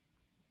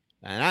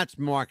 And that's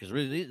Marcus.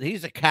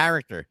 He's a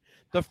character.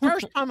 The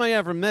first time I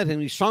ever met him,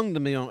 he sung to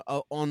me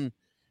on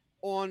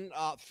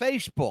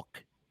Facebook.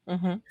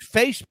 Mm-hmm.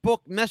 Facebook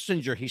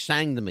Messenger. He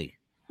sang to me.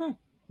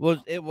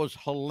 It was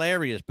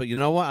hilarious. But you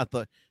know what? I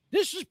thought,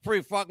 this is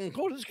pretty fucking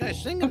cool. This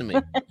guy's singing to me.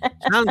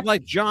 Sounds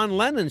like John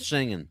Lennon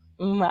singing.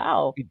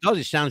 Wow. He does.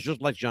 He sounds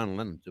just like John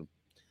Lennon, too.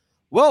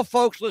 Well,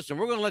 folks, listen,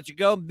 we're going to let you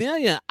go.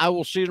 Amelia, I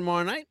will see you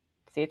tomorrow night.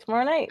 See you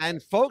tomorrow night.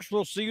 And, folks,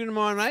 we'll see you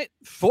tomorrow night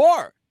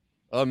for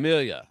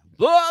Amelia,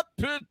 the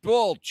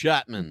Pitbull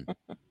Chapman.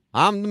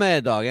 I'm the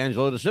Mad Dog,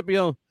 Angelo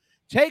DeCipio.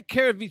 Take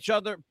care of each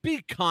other.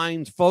 Be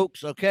kind,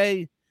 folks,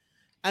 okay?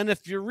 And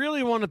if you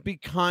really want to be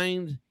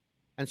kind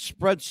and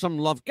spread some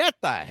love, get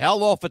the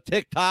hell off of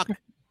TikTok.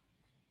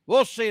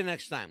 We'll see you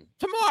next time.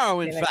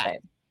 Tomorrow, in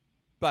fact.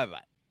 Bye-bye.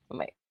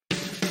 Bye.